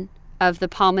division of the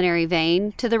pulmonary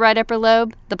vein to the right upper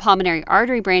lobe, the pulmonary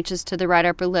artery branches to the right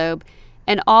upper lobe,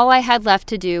 and all I had left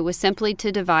to do was simply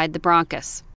to divide the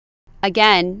bronchus.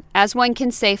 Again, as one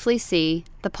can safely see,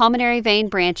 the pulmonary vein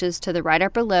branches to the right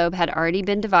upper lobe had already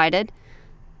been divided.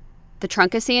 The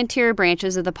truncus anterior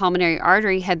branches of the pulmonary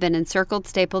artery had been encircled,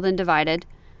 stapled, and divided,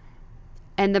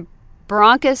 and the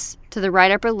bronchus to the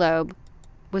right upper lobe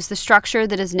was the structure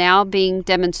that is now being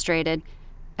demonstrated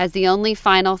as the only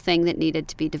final thing that needed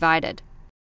to be divided.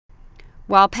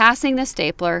 While passing the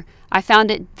stapler, I found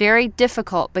it very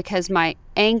difficult because my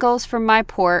angles from my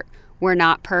port were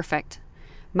not perfect.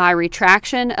 My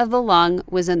retraction of the lung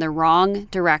was in the wrong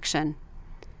direction.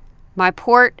 My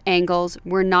port angles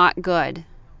were not good.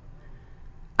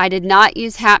 I did not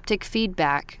use haptic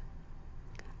feedback.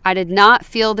 I did not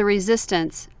feel the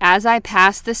resistance as I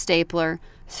passed the stapler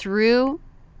through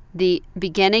the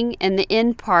beginning and the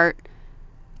end part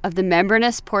of the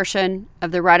membranous portion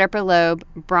of the right upper lobe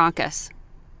bronchus.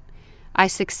 I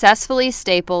successfully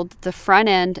stapled the front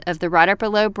end of the right upper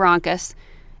lobe bronchus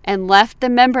and left the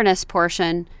membranous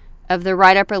portion of the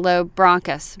right upper lobe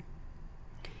bronchus.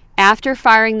 After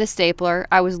firing the stapler,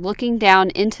 I was looking down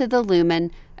into the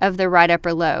lumen of the right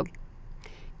upper lobe.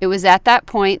 It was at that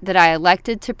point that I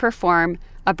elected to perform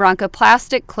a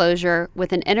bronchoplastic closure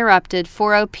with an interrupted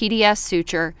 4-0 PDS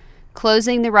suture,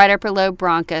 closing the right upper lobe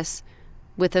bronchus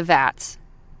with a VATS.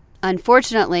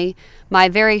 Unfortunately, my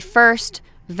very first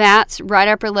VATS right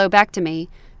upper lobectomy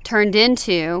turned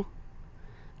into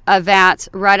a VATS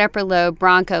right upper lobe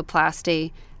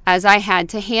bronchoplasty, as I had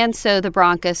to hand sew the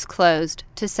bronchus closed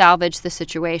to salvage the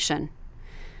situation.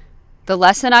 The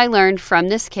lesson I learned from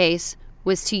this case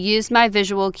was to use my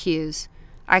visual cues.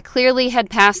 I clearly had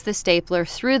passed the stapler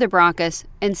through the bronchus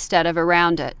instead of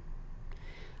around it.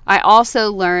 I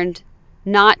also learned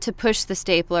not to push the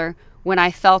stapler when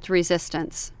I felt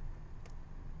resistance.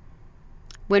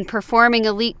 When performing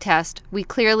a leak test, we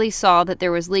clearly saw that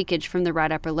there was leakage from the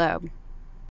right upper lobe.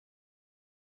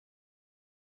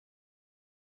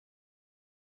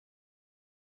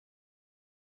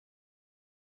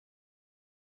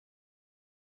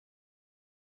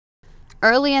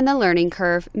 Early in the learning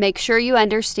curve, make sure you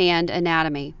understand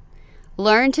anatomy.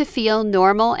 Learn to feel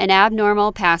normal and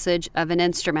abnormal passage of an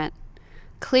instrument.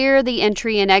 Clear the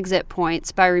entry and exit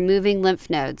points by removing lymph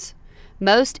nodes.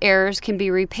 Most errors can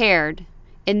be repaired.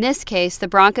 In this case, the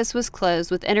bronchus was closed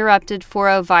with interrupted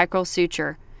 4-0 vicral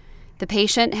suture. The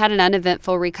patient had an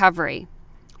uneventful recovery.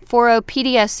 4-0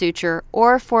 PDS suture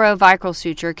or 4-0 vicral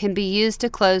suture can be used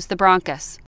to close the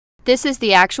bronchus. This is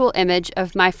the actual image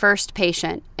of my first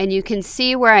patient, and you can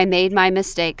see where I made my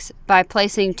mistakes by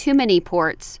placing too many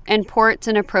ports and ports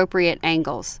in appropriate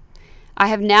angles. I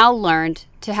have now learned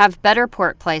to have better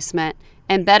port placement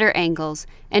and better angles,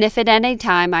 and if at any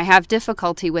time I have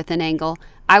difficulty with an angle,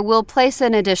 I will place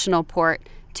an additional port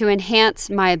to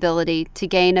enhance my ability to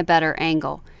gain a better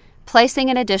angle. Placing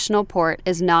an additional port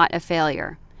is not a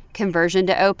failure. Conversion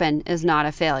to open is not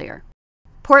a failure.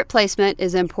 Port placement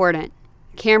is important.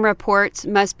 Camera ports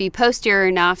must be posterior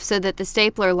enough so that the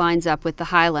stapler lines up with the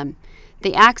hilum.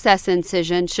 The access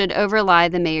incision should overlie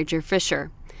the major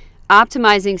fissure.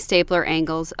 Optimizing stapler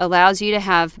angles allows you to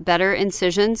have better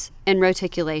incisions and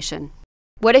roticulation.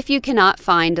 What if you cannot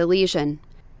find a lesion?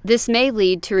 This may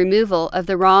lead to removal of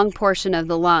the wrong portion of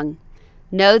the lung.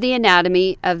 Know the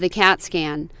anatomy of the CAT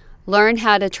scan. Learn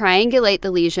how to triangulate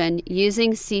the lesion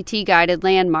using CT-guided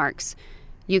landmarks.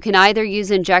 You can either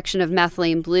use injection of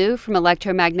methylene blue from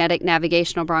electromagnetic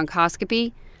navigational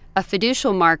bronchoscopy, a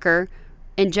fiducial marker,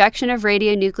 injection of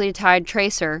radionucleotide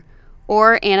tracer,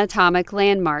 or anatomic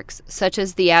landmarks such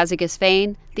as the azygous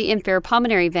vein, the inferior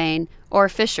pulmonary vein, or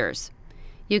fissures.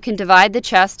 You can divide the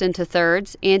chest into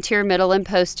thirds, anterior, middle, and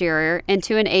posterior,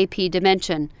 into an AP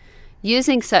dimension.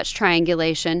 Using such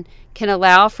triangulation can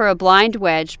allow for a blind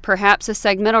wedge, perhaps a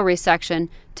segmental resection,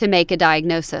 to make a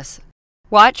diagnosis.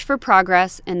 Watch for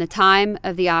progress in the time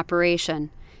of the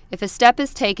operation. If a step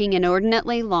is taking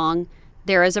inordinately long,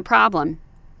 there is a problem.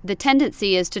 The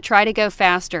tendency is to try to go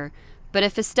faster, but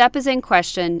if a step is in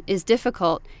question is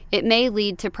difficult, it may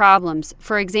lead to problems.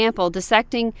 For example,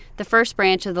 dissecting the first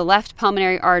branch of the left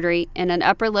pulmonary artery in an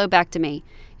upper lobectomy.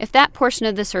 If that portion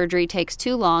of the surgery takes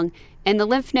too long and the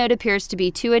lymph node appears to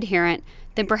be too adherent,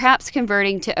 then perhaps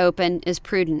converting to open is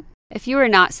prudent. If you are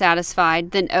not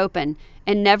satisfied, then open,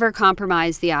 and never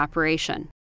compromise the operation.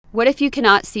 What if you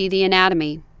cannot see the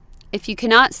anatomy? If you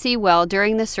cannot see well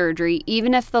during the surgery,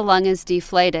 even if the lung is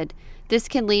deflated, this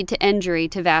can lead to injury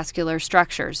to vascular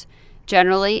structures.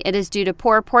 Generally, it is due to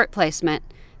poor port placement.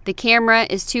 The camera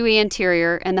is too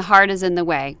anterior and the heart is in the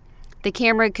way. The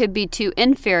camera could be too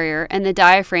inferior and the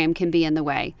diaphragm can be in the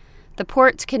way. The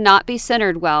ports cannot be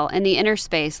centered well in the inner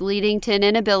space, leading to an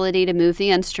inability to move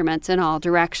the instruments in all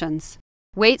directions.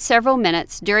 Wait several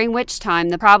minutes, during which time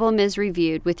the problem is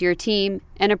reviewed with your team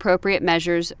and appropriate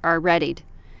measures are readied.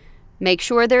 Make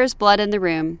sure there is blood in the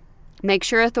room. Make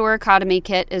sure a thoracotomy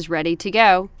kit is ready to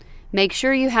go. Make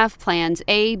sure you have plans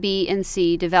A, B, and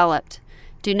C developed.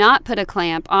 Do not put a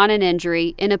clamp on an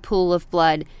injury in a pool of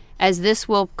blood, as this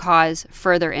will cause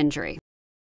further injury.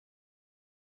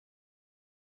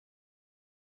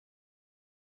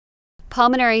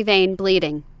 Pulmonary vein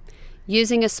bleeding.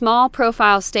 Using a small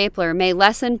profile stapler may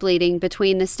lessen bleeding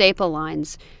between the staple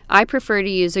lines. I prefer to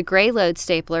use a gray load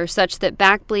stapler such that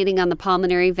back bleeding on the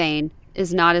pulmonary vein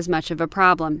is not as much of a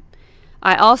problem.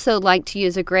 I also like to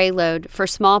use a gray load for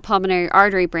small pulmonary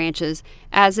artery branches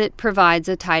as it provides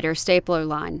a tighter stapler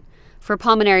line. For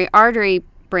pulmonary artery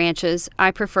branches,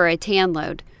 I prefer a tan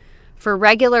load. For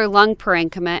regular lung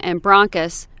parenchyma and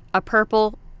bronchus, a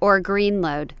purple or green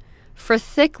load. For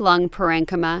thick lung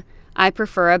parenchyma, I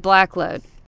prefer a black load.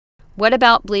 What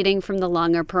about bleeding from the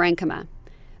lung or parenchyma?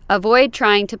 Avoid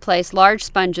trying to place large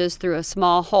sponges through a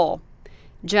small hole.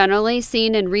 Generally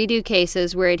seen in redo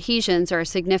cases where adhesions are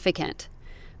significant.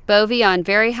 Bovie on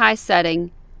very high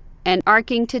setting and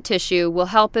arcing to tissue will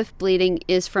help if bleeding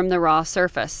is from the raw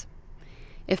surface.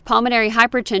 If pulmonary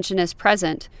hypertension is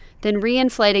present, then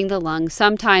reinflating the lung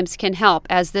sometimes can help,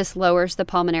 as this lowers the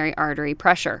pulmonary artery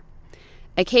pressure.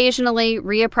 Occasionally,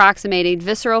 reapproximating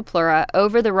visceral pleura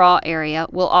over the raw area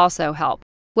will also help.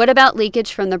 What about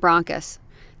leakage from the bronchus?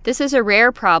 This is a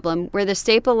rare problem where the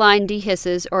staple line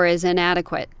dehisces or is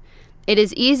inadequate. It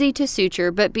is easy to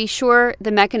suture, but be sure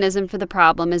the mechanism for the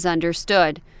problem is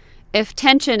understood. If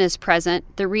tension is present,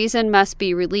 the reason must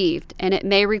be relieved, and it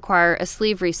may require a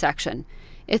sleeve resection.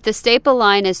 If the staple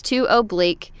line is too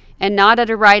oblique and not at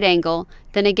a right angle,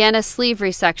 then again a sleeve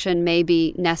resection may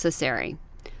be necessary.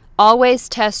 Always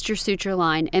test your suture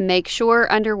line and make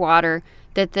sure underwater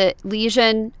that the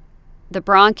lesion, the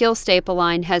bronchial staple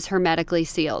line, has hermetically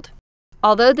sealed.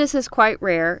 Although this is quite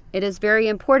rare, it is very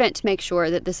important to make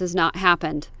sure that this has not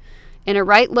happened. In a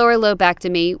right lower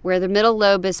lobectomy, where the middle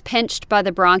lobe is pinched by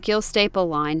the bronchial staple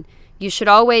line, you should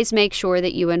always make sure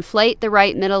that you inflate the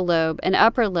right middle lobe and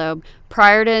upper lobe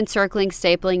prior to encircling,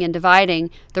 stapling, and dividing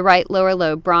the right lower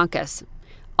lobe bronchus.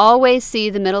 Always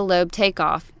see the middle lobe take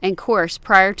off and course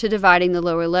prior to dividing the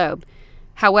lower lobe.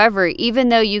 However, even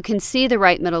though you can see the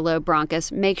right middle lobe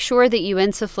bronchus, make sure that you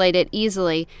insufflate it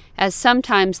easily, as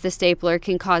sometimes the stapler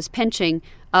can cause pinching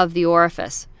of the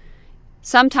orifice.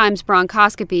 Sometimes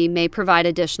bronchoscopy may provide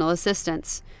additional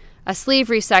assistance. A sleeve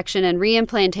resection and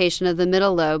reimplantation of the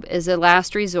middle lobe is a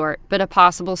last resort, but a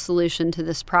possible solution to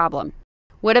this problem.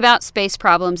 What about space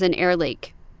problems and air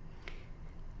leak?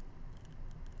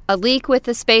 A leak with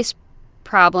the space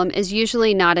problem is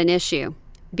usually not an issue.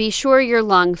 Be sure your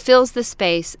lung fills the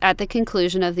space at the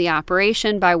conclusion of the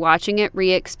operation by watching it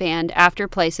re-expand after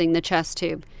placing the chest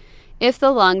tube. If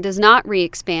the lung does not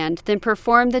re-expand, then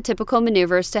perform the typical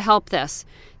maneuvers to help this.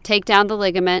 Take down the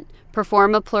ligament,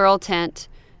 perform a pleural tent,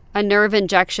 a nerve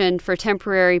injection for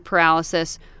temporary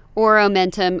paralysis, or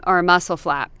omentum or a muscle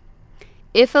flap.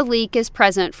 If a leak is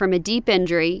present from a deep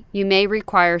injury, you may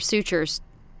require sutures.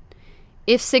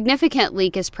 If significant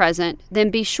leak is present, then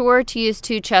be sure to use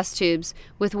 2 chest tubes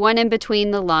with one in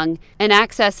between the lung and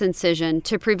access incision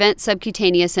to prevent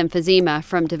subcutaneous emphysema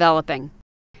from developing.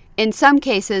 In some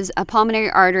cases, a pulmonary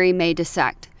artery may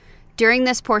dissect. During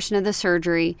this portion of the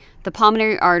surgery, the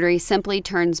pulmonary artery simply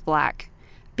turns black.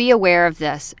 Be aware of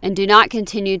this and do not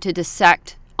continue to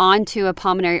dissect onto a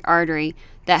pulmonary artery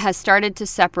that has started to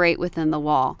separate within the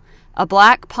wall. A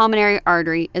black pulmonary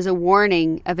artery is a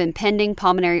warning of impending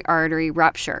pulmonary artery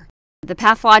rupture. The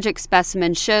pathologic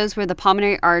specimen shows where the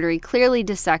pulmonary artery clearly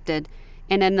dissected,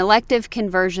 and an elective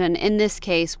conversion in this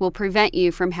case will prevent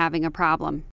you from having a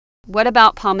problem. What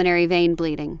about pulmonary vein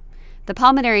bleeding? The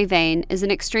pulmonary vein is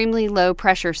an extremely low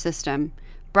pressure system.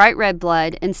 Bright red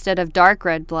blood instead of dark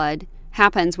red blood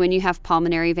happens when you have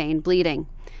pulmonary vein bleeding.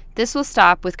 This will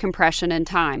stop with compression and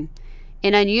time.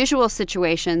 In unusual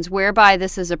situations whereby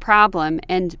this is a problem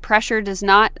and pressure does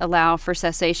not allow for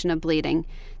cessation of bleeding,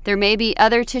 there may be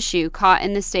other tissue caught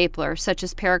in the stapler, such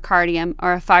as pericardium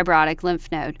or a fibrotic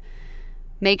lymph node.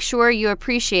 Make sure you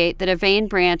appreciate that a vein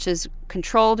branch is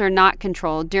controlled or not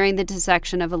controlled during the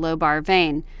dissection of a lobar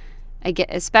vein,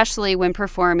 especially when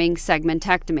performing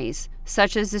segmentectomies,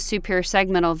 such as the superior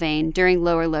segmental vein during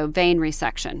lower lobe vein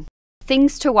resection.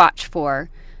 Things to watch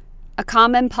for. A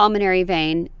common pulmonary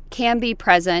vein can be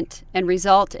present and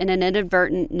result in an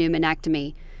inadvertent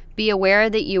pneumonectomy. Be aware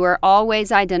that you are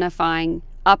always identifying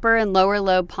upper and lower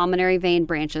lobe pulmonary vein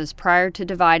branches prior to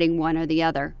dividing one or the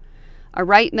other. A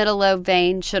right middle lobe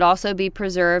vein should also be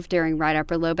preserved during right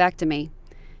upper lobectomy.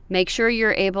 Make sure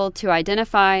you're able to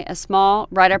identify a small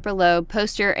right upper lobe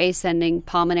posterior ascending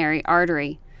pulmonary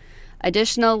artery.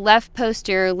 Additional left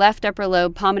posterior, left upper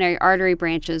lobe pulmonary artery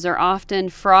branches are often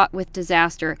fraught with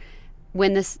disaster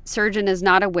when the surgeon is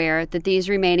not aware that these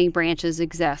remaining branches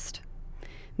exist.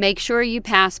 Make sure you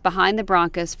pass behind the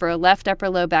bronchus for a left upper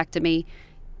lobectomy,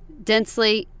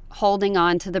 densely holding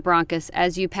on to the bronchus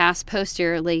as you pass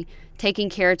posteriorly, taking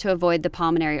care to avoid the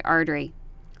pulmonary artery.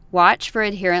 Watch for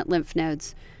adherent lymph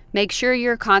nodes. Make sure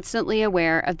you're constantly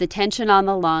aware of the tension on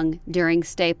the lung during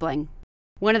stapling.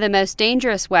 One of the most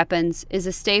dangerous weapons is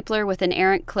a stapler with an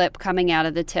errant clip coming out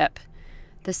of the tip.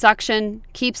 The suction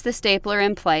keeps the stapler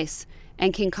in place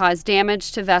and can cause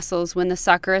damage to vessels when the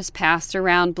sucker is passed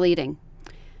around bleeding.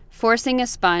 Forcing a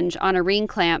sponge on a ring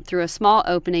clamp through a small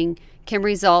opening can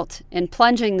result in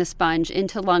plunging the sponge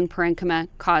into lung parenchyma,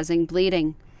 causing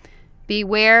bleeding.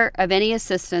 Beware of any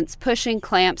assistance pushing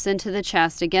clamps into the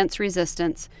chest against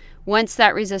resistance. Once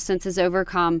that resistance is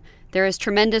overcome, there is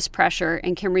tremendous pressure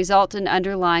and can result in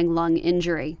underlying lung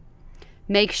injury.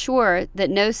 Make sure that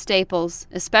no staples,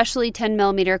 especially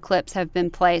 10mm clips, have been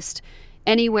placed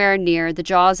anywhere near the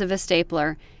jaws of a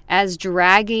stapler, as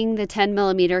dragging the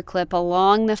 10mm clip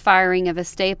along the firing of a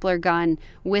stapler gun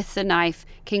with the knife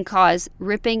can cause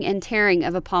ripping and tearing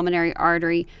of a pulmonary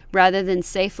artery rather than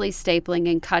safely stapling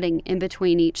and cutting in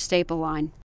between each staple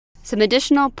line. Some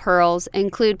additional pearls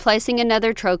include placing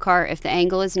another trocar if the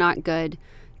angle is not good.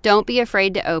 Don't be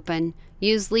afraid to open.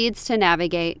 Use leads to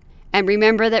navigate. And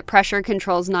remember that pressure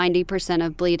controls 90%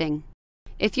 of bleeding.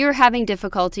 If you're having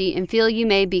difficulty and feel you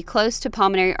may be close to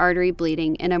pulmonary artery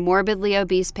bleeding in a morbidly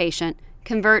obese patient,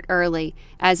 convert early,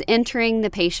 as entering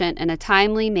the patient in a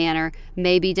timely manner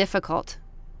may be difficult.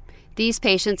 These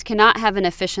patients cannot have an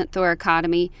efficient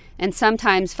thoracotomy, and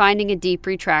sometimes finding a deep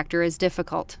retractor is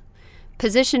difficult.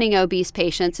 Positioning obese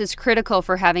patients is critical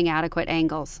for having adequate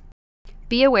angles.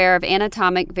 Be aware of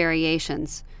anatomic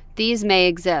variations. These may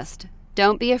exist.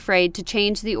 Don't be afraid to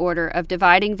change the order of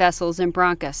dividing vessels in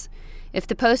bronchus. If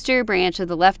the posterior branch of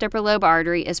the left upper lobe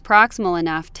artery is proximal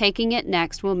enough, taking it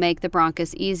next will make the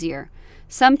bronchus easier.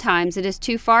 Sometimes it is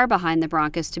too far behind the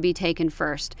bronchus to be taken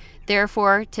first.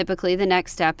 Therefore, typically the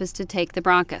next step is to take the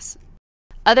bronchus.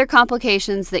 Other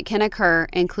complications that can occur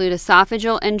include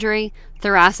esophageal injury,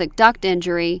 thoracic duct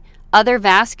injury, other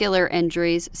vascular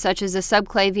injuries such as a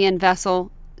subclavian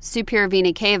vessel, superior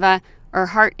vena cava, or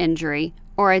heart injury,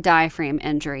 or a diaphragm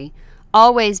injury.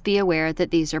 Always be aware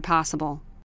that these are possible.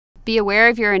 Be aware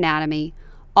of your anatomy.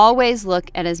 Always look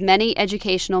at as many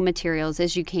educational materials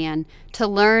as you can to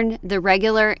learn the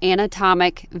regular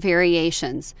anatomic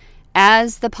variations,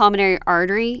 as the pulmonary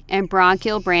artery and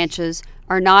bronchial branches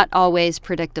are not always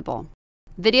predictable.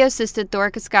 Video-assisted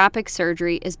thoracoscopic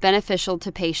surgery is beneficial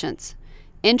to patients.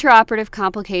 Intraoperative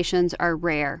complications are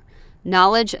rare.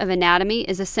 Knowledge of anatomy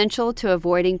is essential to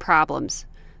avoiding problems.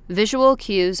 Visual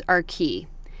cues are key.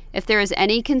 If there is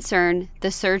any concern,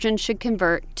 the surgeon should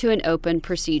convert to an open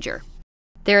procedure.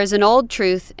 There is an old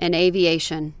truth in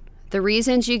aviation. The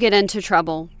reasons you get into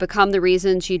trouble become the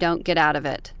reasons you don't get out of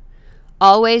it.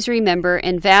 Always remember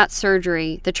in VATS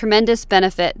surgery the tremendous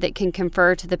benefit that can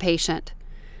confer to the patient.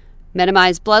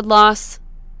 Minimize blood loss,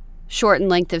 shorten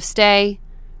length of stay,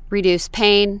 reduce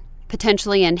pain,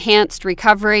 potentially enhanced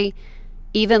recovery,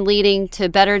 even leading to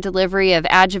better delivery of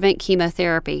adjuvant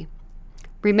chemotherapy.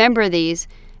 Remember these,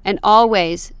 and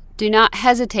always do not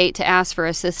hesitate to ask for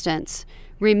assistance.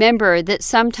 Remember that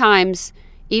sometimes,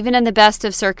 even in the best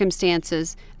of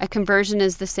circumstances, a conversion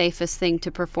is the safest thing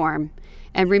to perform.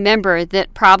 And remember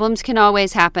that problems can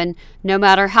always happen no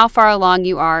matter how far along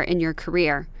you are in your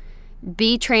career.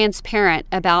 Be transparent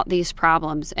about these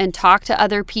problems and talk to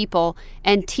other people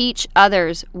and teach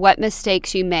others what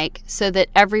mistakes you make so that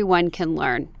everyone can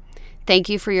learn. Thank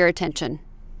you for your attention.